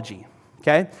 biology.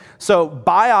 Okay? So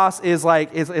bios is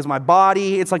like is my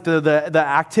body. It's like the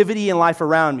activity in life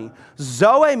around me.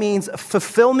 Zoe means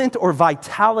fulfillment or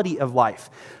vitality of life.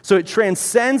 So it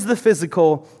transcends the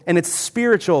physical, and it's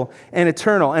spiritual and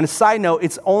eternal. And a side note,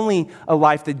 it's only a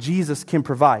life that Jesus can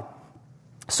provide.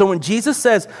 So when Jesus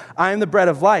says, I am the bread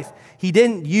of life, he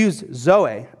didn't use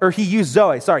Zoe, or he used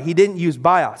Zoe, sorry, he didn't use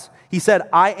bios. He said,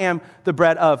 I am the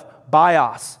bread of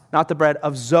bios, not the bread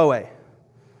of Zoe.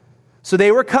 So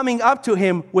they were coming up to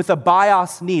him with a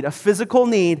bios need, a physical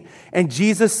need, and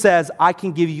Jesus says, I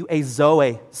can give you a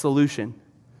Zoe solution.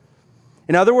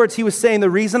 In other words, he was saying the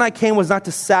reason I came was not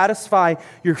to satisfy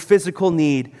your physical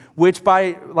need, which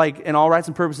by, like, in all rights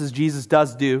and purposes, Jesus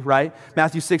does do, right?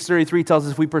 Matthew 6:33 tells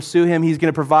us if we pursue him, he's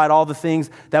going to provide all the things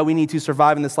that we need to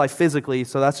survive in this life physically.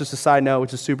 So that's just a side note,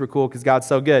 which is super cool because God's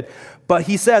so good. But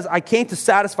he says, I came to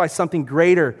satisfy something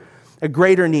greater, a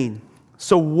greater need.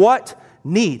 So what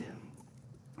need?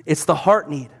 It's the heart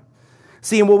need.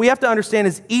 See, and what we have to understand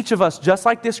is each of us, just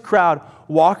like this crowd,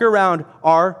 walk around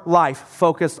our life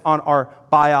focused on our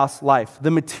bios life,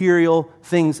 the material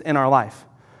things in our life.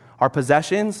 Our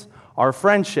possessions, our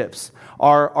friendships,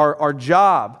 our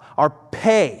job, our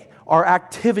pay, our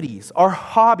activities, our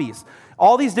hobbies,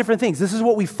 all these different things. This is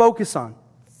what we focus on.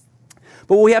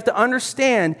 But what we have to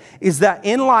understand is that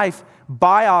in life,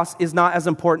 bios is not as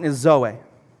important as Zoe.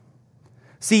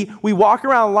 See, we walk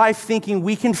around life thinking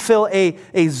we can fill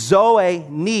a Zoe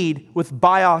need with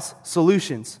bios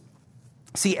solutions.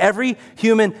 See, every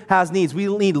human has needs. We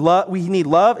need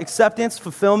love, acceptance,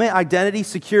 fulfillment, identity,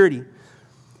 security.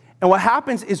 And what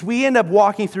happens is we end up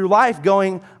walking through life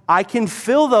going, I can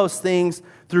fill those things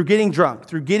through getting drunk,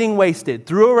 through getting wasted,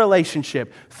 through a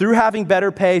relationship, through having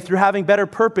better pay, through having better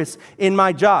purpose in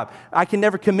my job. I can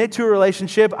never commit to a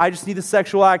relationship. I just need the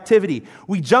sexual activity.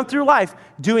 We jump through life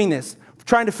doing this,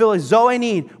 trying to fill a Zoe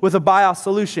need with a bios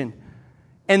solution.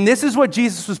 And this is what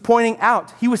Jesus was pointing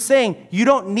out. He was saying, you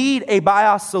don't need a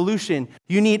bios solution.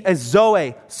 You need a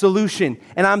Zoe solution.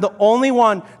 And I'm the only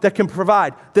one that can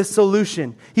provide this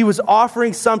solution. He was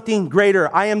offering something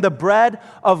greater. I am the bread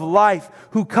of life.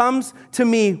 Who comes to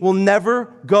me will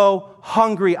never go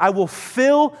hungry. I will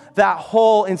fill that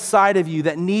hole inside of you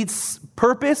that needs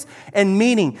purpose and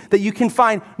meaning that you can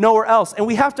find nowhere else. And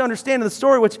we have to understand in the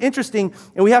story what's interesting,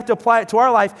 and we have to apply it to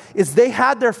our life, is they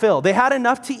had their fill. They had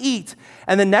enough to eat.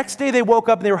 And the next day they woke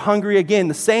up and they were hungry again.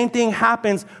 The same thing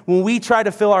happens when we try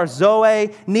to fill our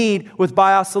Zoe need with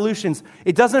bios solutions.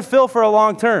 It doesn't fill for a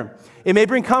long term. It may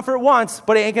bring comfort once,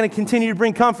 but it ain't going to continue to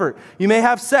bring comfort. You may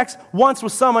have sex once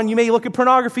with someone. You may look at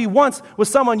pornography once with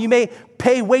someone. You may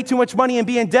pay way too much money and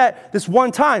be in debt this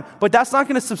one time, but that's not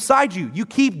going to subside you. You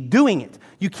keep doing it.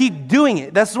 You keep doing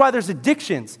it. That's why there's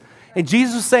addictions. And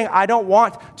Jesus is saying, I don't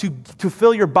want to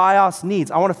fill your bios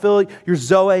needs. I want to fill your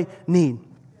Zoe need.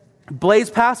 Blaise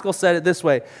Pascal said it this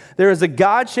way: there is a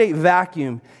God-shaped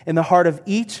vacuum in the heart of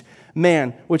each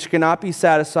man which cannot be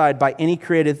satisfied by any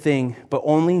created thing, but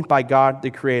only by God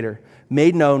the Creator,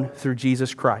 made known through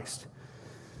Jesus Christ.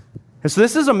 And so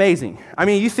this is amazing. I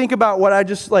mean, you think about what I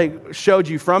just showed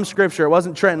you from Scripture. It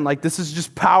wasn't Trenton. This is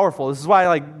just powerful. This is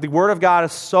why the Word of God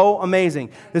is so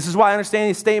amazing. This is why understanding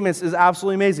these statements is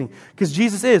absolutely amazing. Because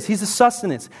He's the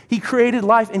sustenance. He created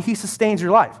life and He sustains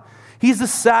your life. He's the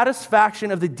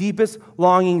satisfaction of the deepest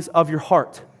longings of your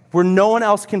heart, where no one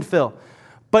else can fill.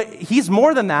 But He's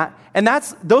more than that, and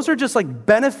those are just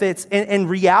benefits and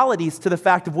realities to the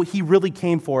fact of what He really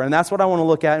came for. And that's what I want to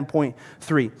look at in point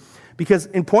 3. Because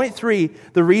in point 3,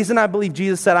 the reason I believe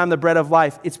Jesus said, I'm the bread of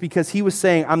life, it's because He was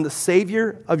saying, I'm the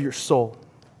Savior of your soul.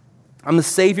 I'm the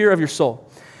Savior of your soul.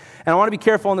 And I want to be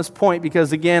careful on this point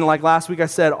because, again, like last week I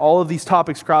said, all of these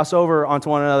topics cross over onto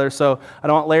one another, so I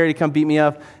don't want Larry to come beat me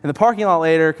up in the parking lot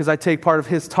later because I take part of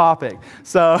his topic.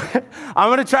 So I'm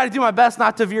going to try to do my best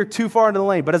not to veer too far into the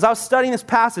lane. But as I was studying this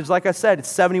passage, like I said, it's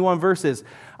 71 verses.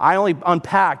 I only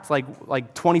unpacked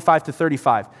like 25 to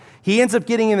 35. He ends up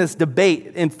getting in this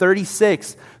debate in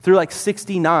 36 through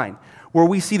 69, where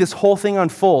we see this whole thing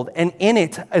unfold. And in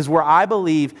it is where I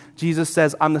believe Jesus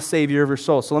says, I'm the Savior of your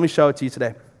soul. So let me show it to you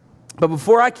today. But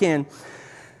before I can,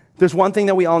 there's one thing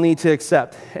that we all need to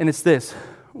accept, and it's this: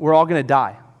 we're all going to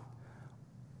die.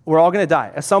 We're all going to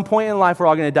die. At some point in life, we're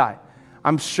all going to die.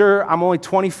 I'm sure, I'm only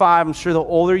 25, I'm sure the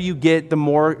older you get, the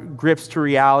more grips to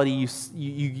reality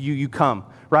you come,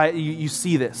 right? You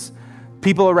see this.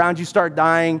 People around you start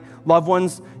dying, loved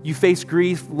ones, you face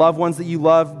grief, loved ones that you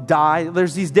love die.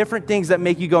 There's these different things that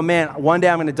make you go, man, one day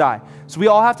I'm going to die. So we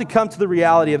all have to come to the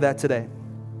reality of that today.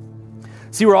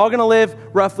 See, we're all going to live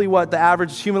roughly the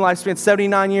average human lifespan,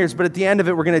 79 years, but at the end of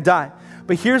it, we're going to die.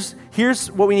 But here's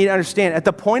what we need to understand. At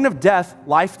the point of death,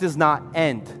 life does not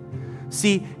end.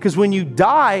 See, because when you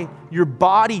die, your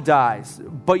body dies,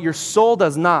 but your soul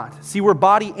does not. See, we're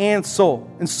body and soul.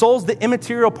 And soul's the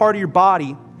immaterial part of your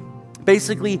body.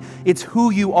 Basically, it's who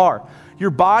you are.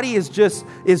 Your body is just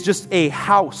a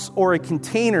house or a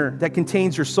container that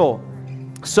contains your soul.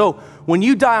 So when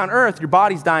you die on earth, your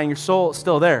body's dying, your soul is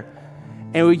still there.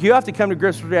 And what you have to come to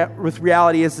grips with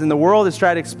reality is, and the world has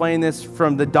tried to explain this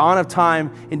from the dawn of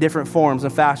time in different forms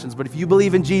and fashions. But if you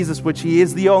believe in Jesus, which he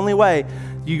is the only way,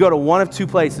 you go to one of two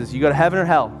places. You go to heaven or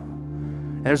hell.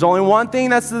 And there's only one thing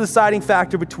that's the deciding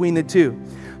factor between the two.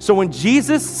 So when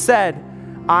Jesus said,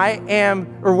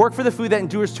 work for the food that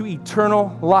endures to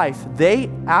eternal life, they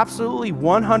absolutely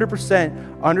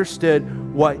 100%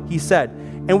 understood what he said.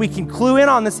 And we can clue in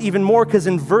on this even more because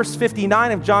in verse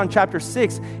 59 of John chapter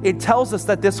 6, it tells us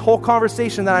that this whole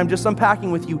conversation that I'm just unpacking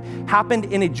with you happened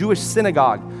in a Jewish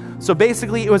synagogue. So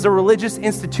basically, it was a religious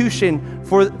institution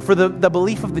for the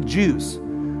belief of the Jews.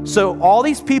 So all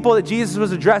these people that Jesus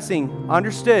was addressing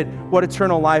understood what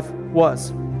eternal life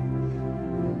was.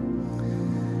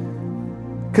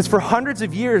 Because for hundreds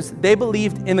of years, they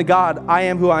believed in the God, I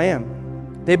am who I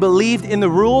am. They believed in the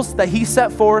rules that he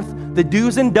set forth, the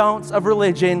do's and don'ts of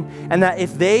religion, and that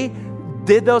if they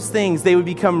did those things, they would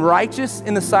become righteous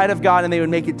in the sight of God and they would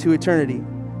make it to eternity.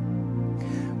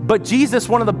 But Jesus,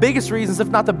 one of the biggest reasons, if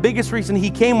not the biggest reason he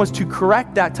came, was to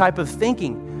correct that type of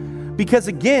thinking. Because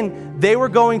again, they were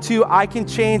going to, I can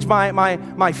change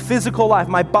my physical life,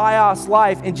 my bios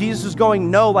life, and Jesus was going,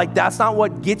 no, like that's not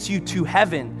what gets you to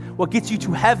heaven. What gets you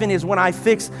to heaven is when I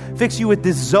fix you with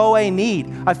this Zoe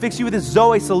need. I fix you with this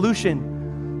Zoe solution.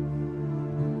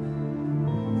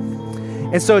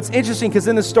 And so it's interesting because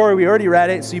in the story, we already read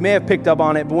it, so you may have picked up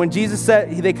on it. But when Jesus said,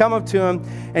 they come up to him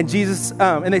and Jesus,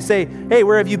 and they say, hey,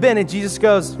 where have you been? And Jesus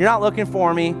goes, you're not looking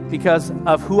for me because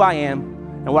of who I am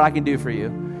and what I can do for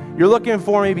you. You're looking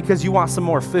for me because you want some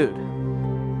more food.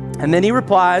 And then he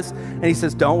replies and he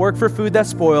says, don't work for food that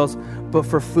spoils, but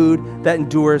for food that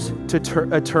endures to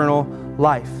eternal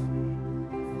life.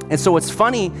 And so what's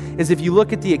funny is if you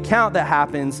look at the account that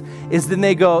happens, is then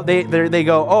they go,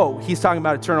 oh, he's talking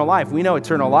about eternal life. We know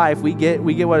eternal life. We get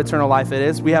what eternal life it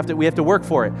is. We have to work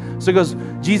for it. So he goes,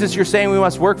 Jesus, you're saying we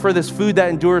must work for this food that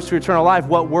endures to eternal life.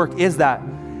 What work is that?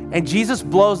 And Jesus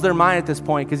blows their mind at this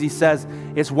point because he says,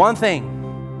 it's one thing.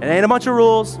 It ain't a bunch of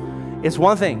rules. It's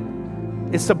one thing.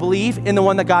 It's to believe in the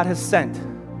one that God has sent.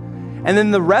 And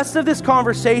then the rest of this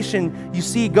conversation, you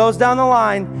see, goes down the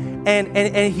line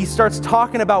and he starts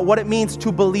talking about what it means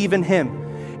to believe in him.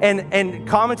 And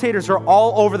commentators are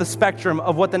all over the spectrum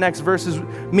of what the next verses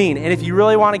mean. And if you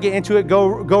really want to get into it,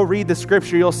 go read the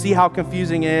scripture. You'll see how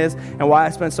confusing it is and why I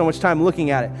spent so much time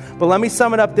looking at it. But let me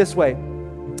sum it up this way.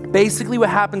 Basically what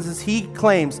happens is he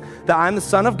claims that I'm the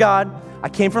Son of God, I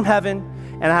came from heaven,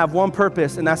 and I have one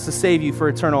purpose, and that's to save you for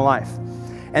eternal life.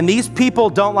 And these people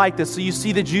don't like this. So you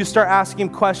see the Jews start asking him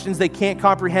questions. They can't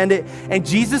comprehend it. And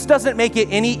Jesus doesn't make it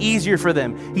any easier for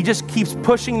them. He just keeps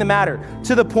pushing the matter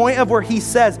to the point of where he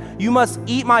says, you must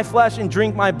eat my flesh and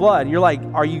drink my blood. You're like,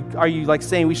 are you like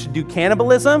saying we should do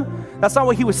cannibalism? That's not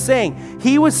what he was saying.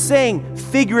 He was saying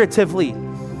figuratively,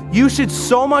 you should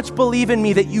so much believe in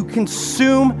me that you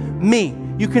consume me.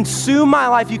 You consume my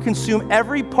life. You consume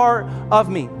every part of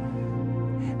me.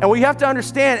 And what you have to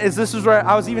understand is this is where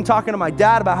I was even talking to my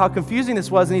dad about how confusing this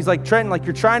was. And he's like, Trenton, like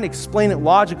you're trying to explain it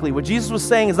logically. What Jesus was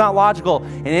saying is not logical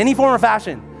in any form or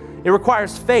fashion. It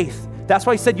requires faith. That's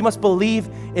why he said you must believe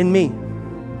in me.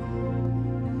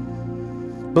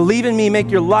 Believe in me, make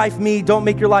your life me. Don't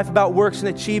make your life about works and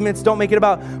achievements. Don't make it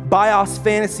about bios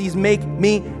fantasies. Make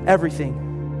me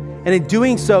everything. And in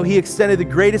doing so, he extended the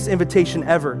greatest invitation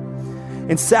ever.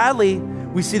 And sadly,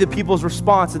 we see the people's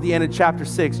response at the end of chapter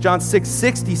 6. John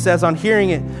 6:60 says, on hearing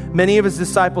it, many of his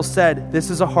disciples said, this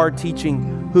is a hard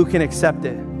teaching. Who can accept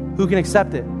it? Who can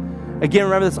accept it? Again,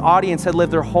 remember this audience had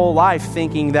lived their whole life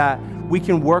thinking that we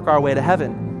can work our way to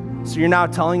heaven. So you're now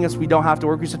telling us we don't have to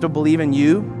work, we just have to believe in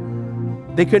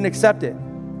you? They couldn't accept it.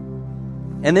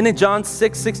 And then in John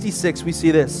 6:66, we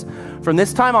see this. From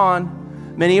this time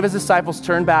on, many of his disciples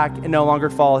turned back and no longer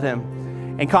followed him.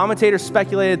 And commentators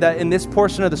speculated that in this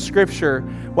portion of the scripture,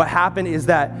 what happened is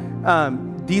that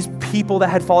these people that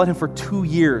had followed him for 2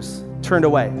 years turned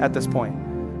away at this point.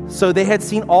 So they had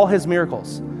seen all his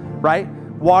miracles, right?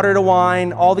 Water to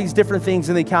wine, all these different things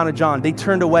in the account of John. They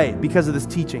turned away because of this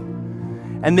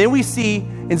teaching. And then we see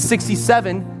in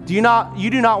 67, you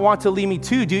do not want to leave me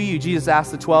too, do you? Jesus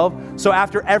asked the 12. So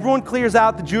after everyone clears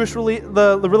out,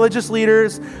 the religious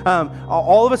leaders,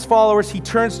 all of his followers, he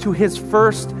turns to his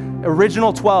first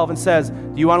original 12 and says,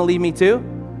 do you want to leave me too?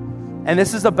 And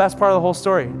this is the best part of the whole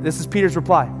story. This is Peter's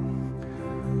reply.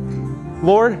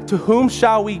 Lord, to whom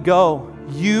shall we go?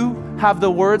 You have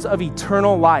the words of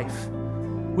eternal life.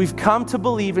 We've come to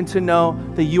believe and to know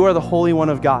that you are the Holy One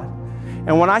of God.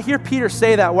 And when I hear Peter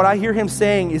say that, what I hear him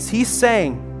saying is he's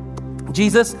saying,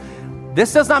 Jesus,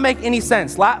 this does not make any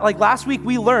sense. Like last week,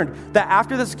 we learned that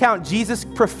after this account, Jesus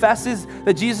professes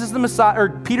that Jesus is the Messiah, or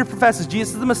Peter professes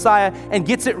Jesus is the Messiah and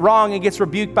gets it wrong and gets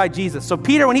rebuked by Jesus. So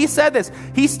Peter, when he said this,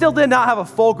 he still did not have a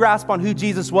full grasp on who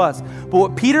Jesus was. But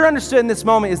what Peter understood in this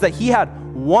moment is that he had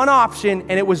one option,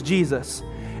 and it was Jesus.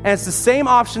 And it's the same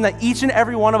option that each and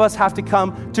every one of us have to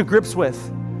come to grips with.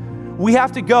 We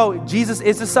have to go, Jesus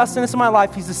is the sustenance of my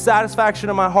life. He's the satisfaction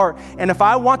of my heart. And if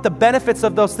I want the benefits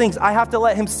of those things, I have to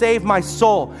let him save my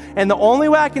soul. And the only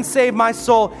way I can save my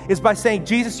soul is by saying,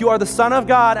 Jesus, you are the Son of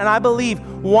God, and I believe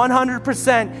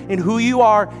 100% in who you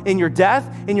are, in your death,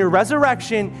 in your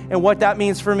resurrection, and what that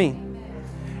means for me.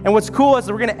 And what's cool is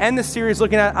that we're going to end this series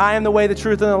looking at I am the way, the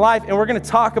truth, and the life, and we're going to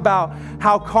talk about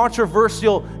how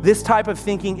controversial this type of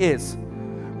thinking is.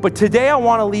 But today I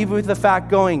want to leave with the fact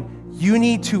going, you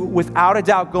need to, without a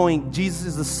doubt, going, Jesus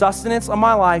is the sustenance of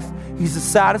my life, he's the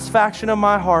satisfaction of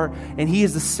my heart, and he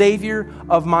is the Savior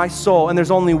of my soul. And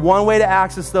there's only one way to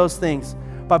access those things,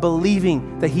 by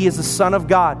believing that he is the Son of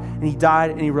God, and he died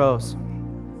and he rose.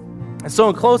 And so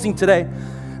in closing today,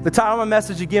 the title of my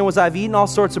message again was, I've eaten all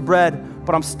sorts of bread,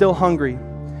 but I'm still hungry.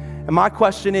 And my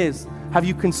question is, have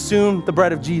you consumed the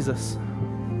bread of Jesus?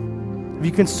 Have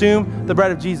you consumed the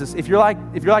bread of Jesus? If you're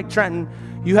like Trenton,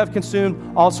 you have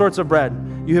consumed all sorts of bread.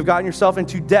 You have gotten yourself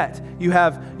into debt. You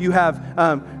have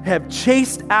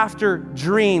chased after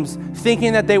dreams,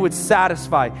 thinking that they would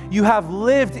satisfy. You have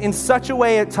lived in such a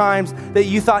way at times that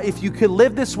you thought if you could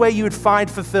live this way, you would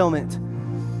find fulfillment.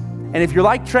 And if you're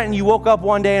like Trenton, you woke up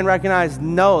one day and recognized,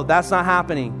 no, that's not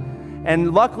happening.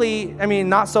 And luckily,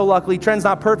 not so luckily, Trenton's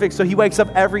not perfect, so he wakes up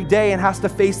every day and has to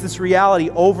face this reality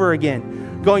over again.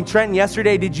 Going, Trenton,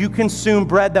 yesterday, did you consume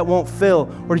bread that won't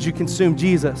fill, or did you consume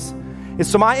Jesus? And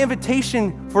so my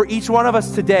invitation for each one of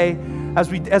us today, as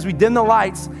we dim the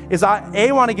lights, is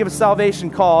I want to give a salvation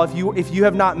call. If you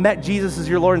have not met Jesus as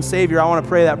your Lord and Savior, I want to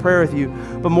pray that prayer with you.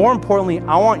 But more importantly,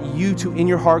 I want you to, in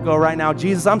your heart, go right now,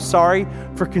 Jesus, I'm sorry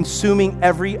for consuming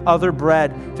every other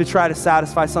bread to try to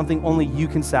satisfy something only you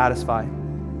can satisfy.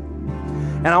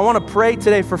 And I want to pray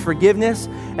today for forgiveness,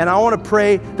 and I want to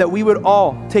pray that we would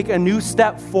all take a new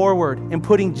step forward in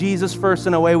putting Jesus first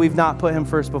in a way we've not put him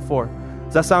first before.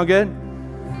 Does that sound good?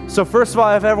 So first of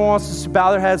all, if everyone wants to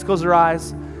bow their heads, close their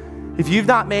eyes. If you've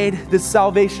not made this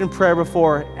salvation prayer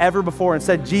ever before, and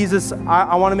said, Jesus,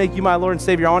 I want to make you my Lord and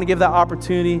Savior, I want to give that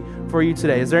opportunity for you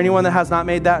today. Is there anyone that has not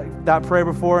made that prayer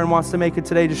before and wants to make it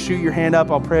today? Just shoot your hand up.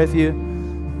 I'll pray with you.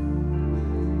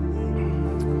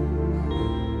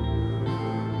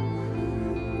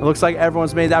 It looks like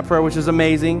everyone's made that prayer, which is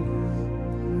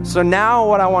amazing. So now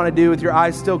what I want to do with your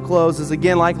eyes still closed is,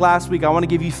 again, like last week, I want to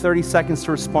give you 30 seconds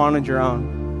to respond on your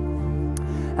own.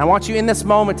 And I want you in this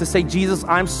moment to say, Jesus,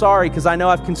 I'm sorry because I know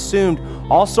I've consumed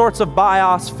all sorts of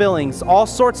bios fillings, all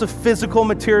sorts of physical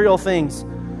material things.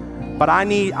 But I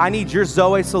need your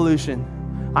Zoe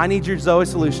solution. I need your Zoe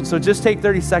solution. So just take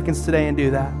 30 seconds today and do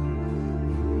that.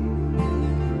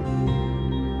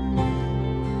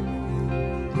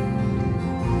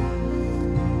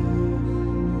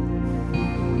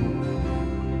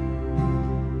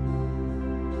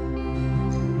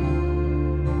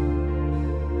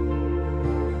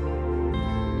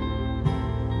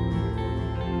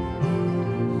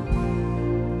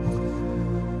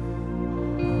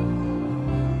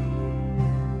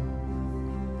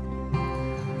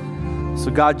 So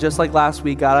God, just like last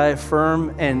week, God, I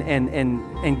affirm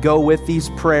and go with these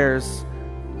prayers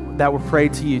that were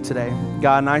prayed to you today.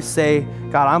 God, and I say,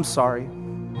 God, I'm sorry.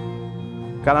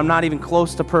 God, I'm not even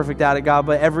close to perfect at it, God,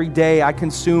 but every day I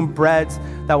consume breads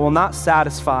that will not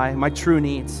satisfy my true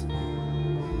needs.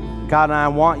 God, and I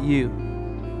want you.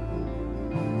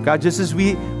 God, just as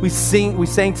we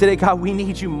sang today, God, we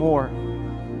need you more.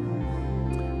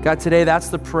 God, today that's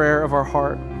the prayer of our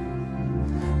heart.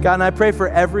 God, and I pray for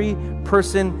every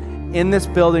person in this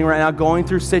building right now going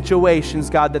through situations,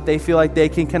 God, that they feel like they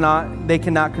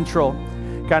cannot control.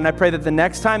 God, and I pray that the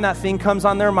next time that thing comes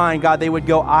on their mind, God, they would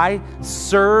go, I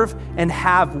serve and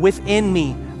have within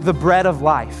me the bread of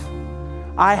life.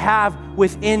 I have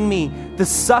within me the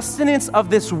sustenance of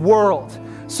this world,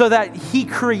 so that he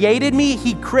created me,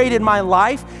 he created my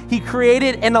life, he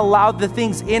created and allowed the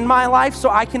things in my life so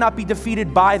I cannot be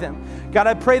defeated by them. God,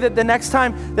 I pray that the next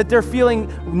time that they're feeling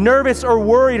nervous or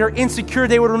worried or insecure,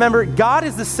 they would remember God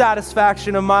is the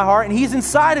satisfaction of my heart and he's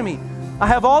inside of me. I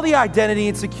have all the identity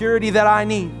and security that I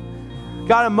need.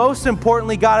 God, and most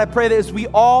importantly, God, I pray that as we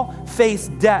all face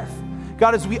death,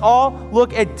 God, as we all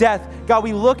look at death, God,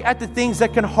 we look at the things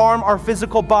that can harm our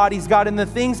physical bodies, God, and the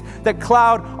things that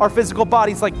cloud our physical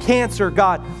bodies like cancer,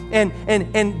 God,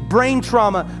 and brain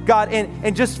trauma, God,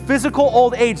 and just physical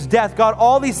old age, death, God,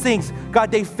 all these things, God,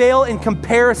 they fail in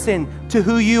comparison to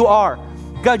who you are.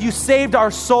 God, you saved our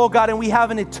soul, God, and we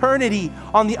have an eternity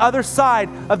on the other side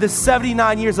of the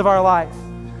 79 years of our life.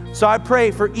 So I pray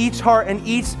for each heart and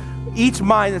each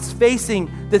mind that's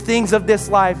facing the things of this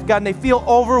life, God, and they feel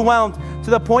overwhelmed to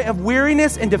the point of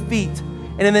weariness and defeat.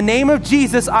 And in the name of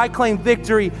Jesus, I claim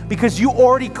victory because you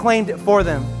already claimed it for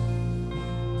them.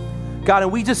 God,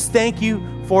 and we just thank you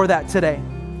for that today.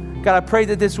 God, I pray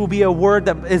that this will be a word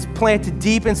that is planted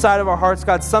deep inside of our hearts,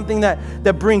 God, something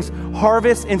that brings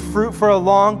harvest and fruit for a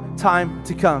long time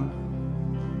to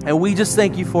come. And we just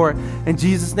thank you for it. In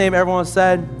Jesus' name, everyone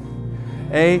said,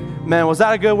 amen. Was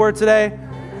that a good word today?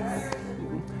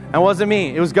 It wasn't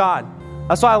me. It was God.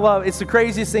 That's what I love. It's the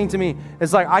craziest thing to me.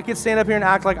 It's like I could stand up here and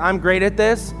act like I'm great at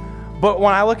this, but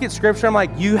when I look at Scripture, I'm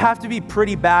like, you have to be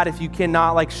pretty bad if you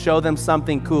cannot like show them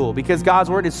something cool, because God's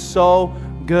word is so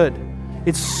good.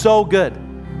 It's so good.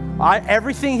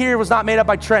 Everything here was not made up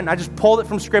by Trent. I just pulled it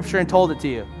from Scripture and told it to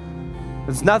you.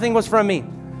 Nothing was from me.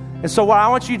 And so what I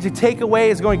want you to take away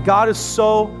is going, God is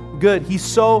so good. He's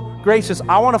so gracious.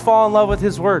 I want to fall in love with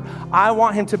his word. I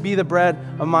want him to be the bread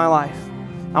of my life.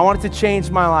 I want it to change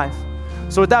my life.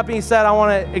 So with that being said, I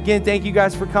want to, again, thank you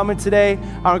guys for coming today.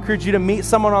 I encourage you to meet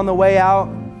someone on the way out.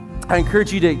 I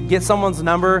encourage you to get someone's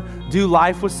number, do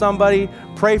life with somebody,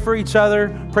 pray for each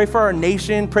other, pray for our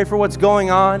nation, pray for what's going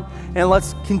on, and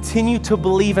let's continue to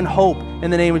believe and hope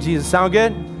in the name of Jesus. Sound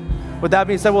good? With that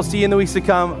being said, we'll see you in the weeks to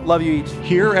come. Love you each.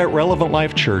 Here at Relevant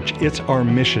Life Church, it's our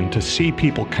mission to see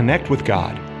people connect with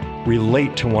God,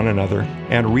 relate to one another,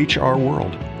 and reach our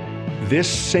world. This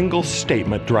single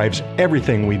statement drives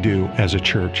everything we do as a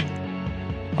church.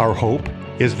 Our hope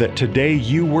is that today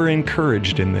you were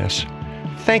encouraged in this.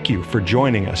 Thank you for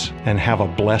joining us, and have a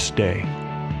blessed day.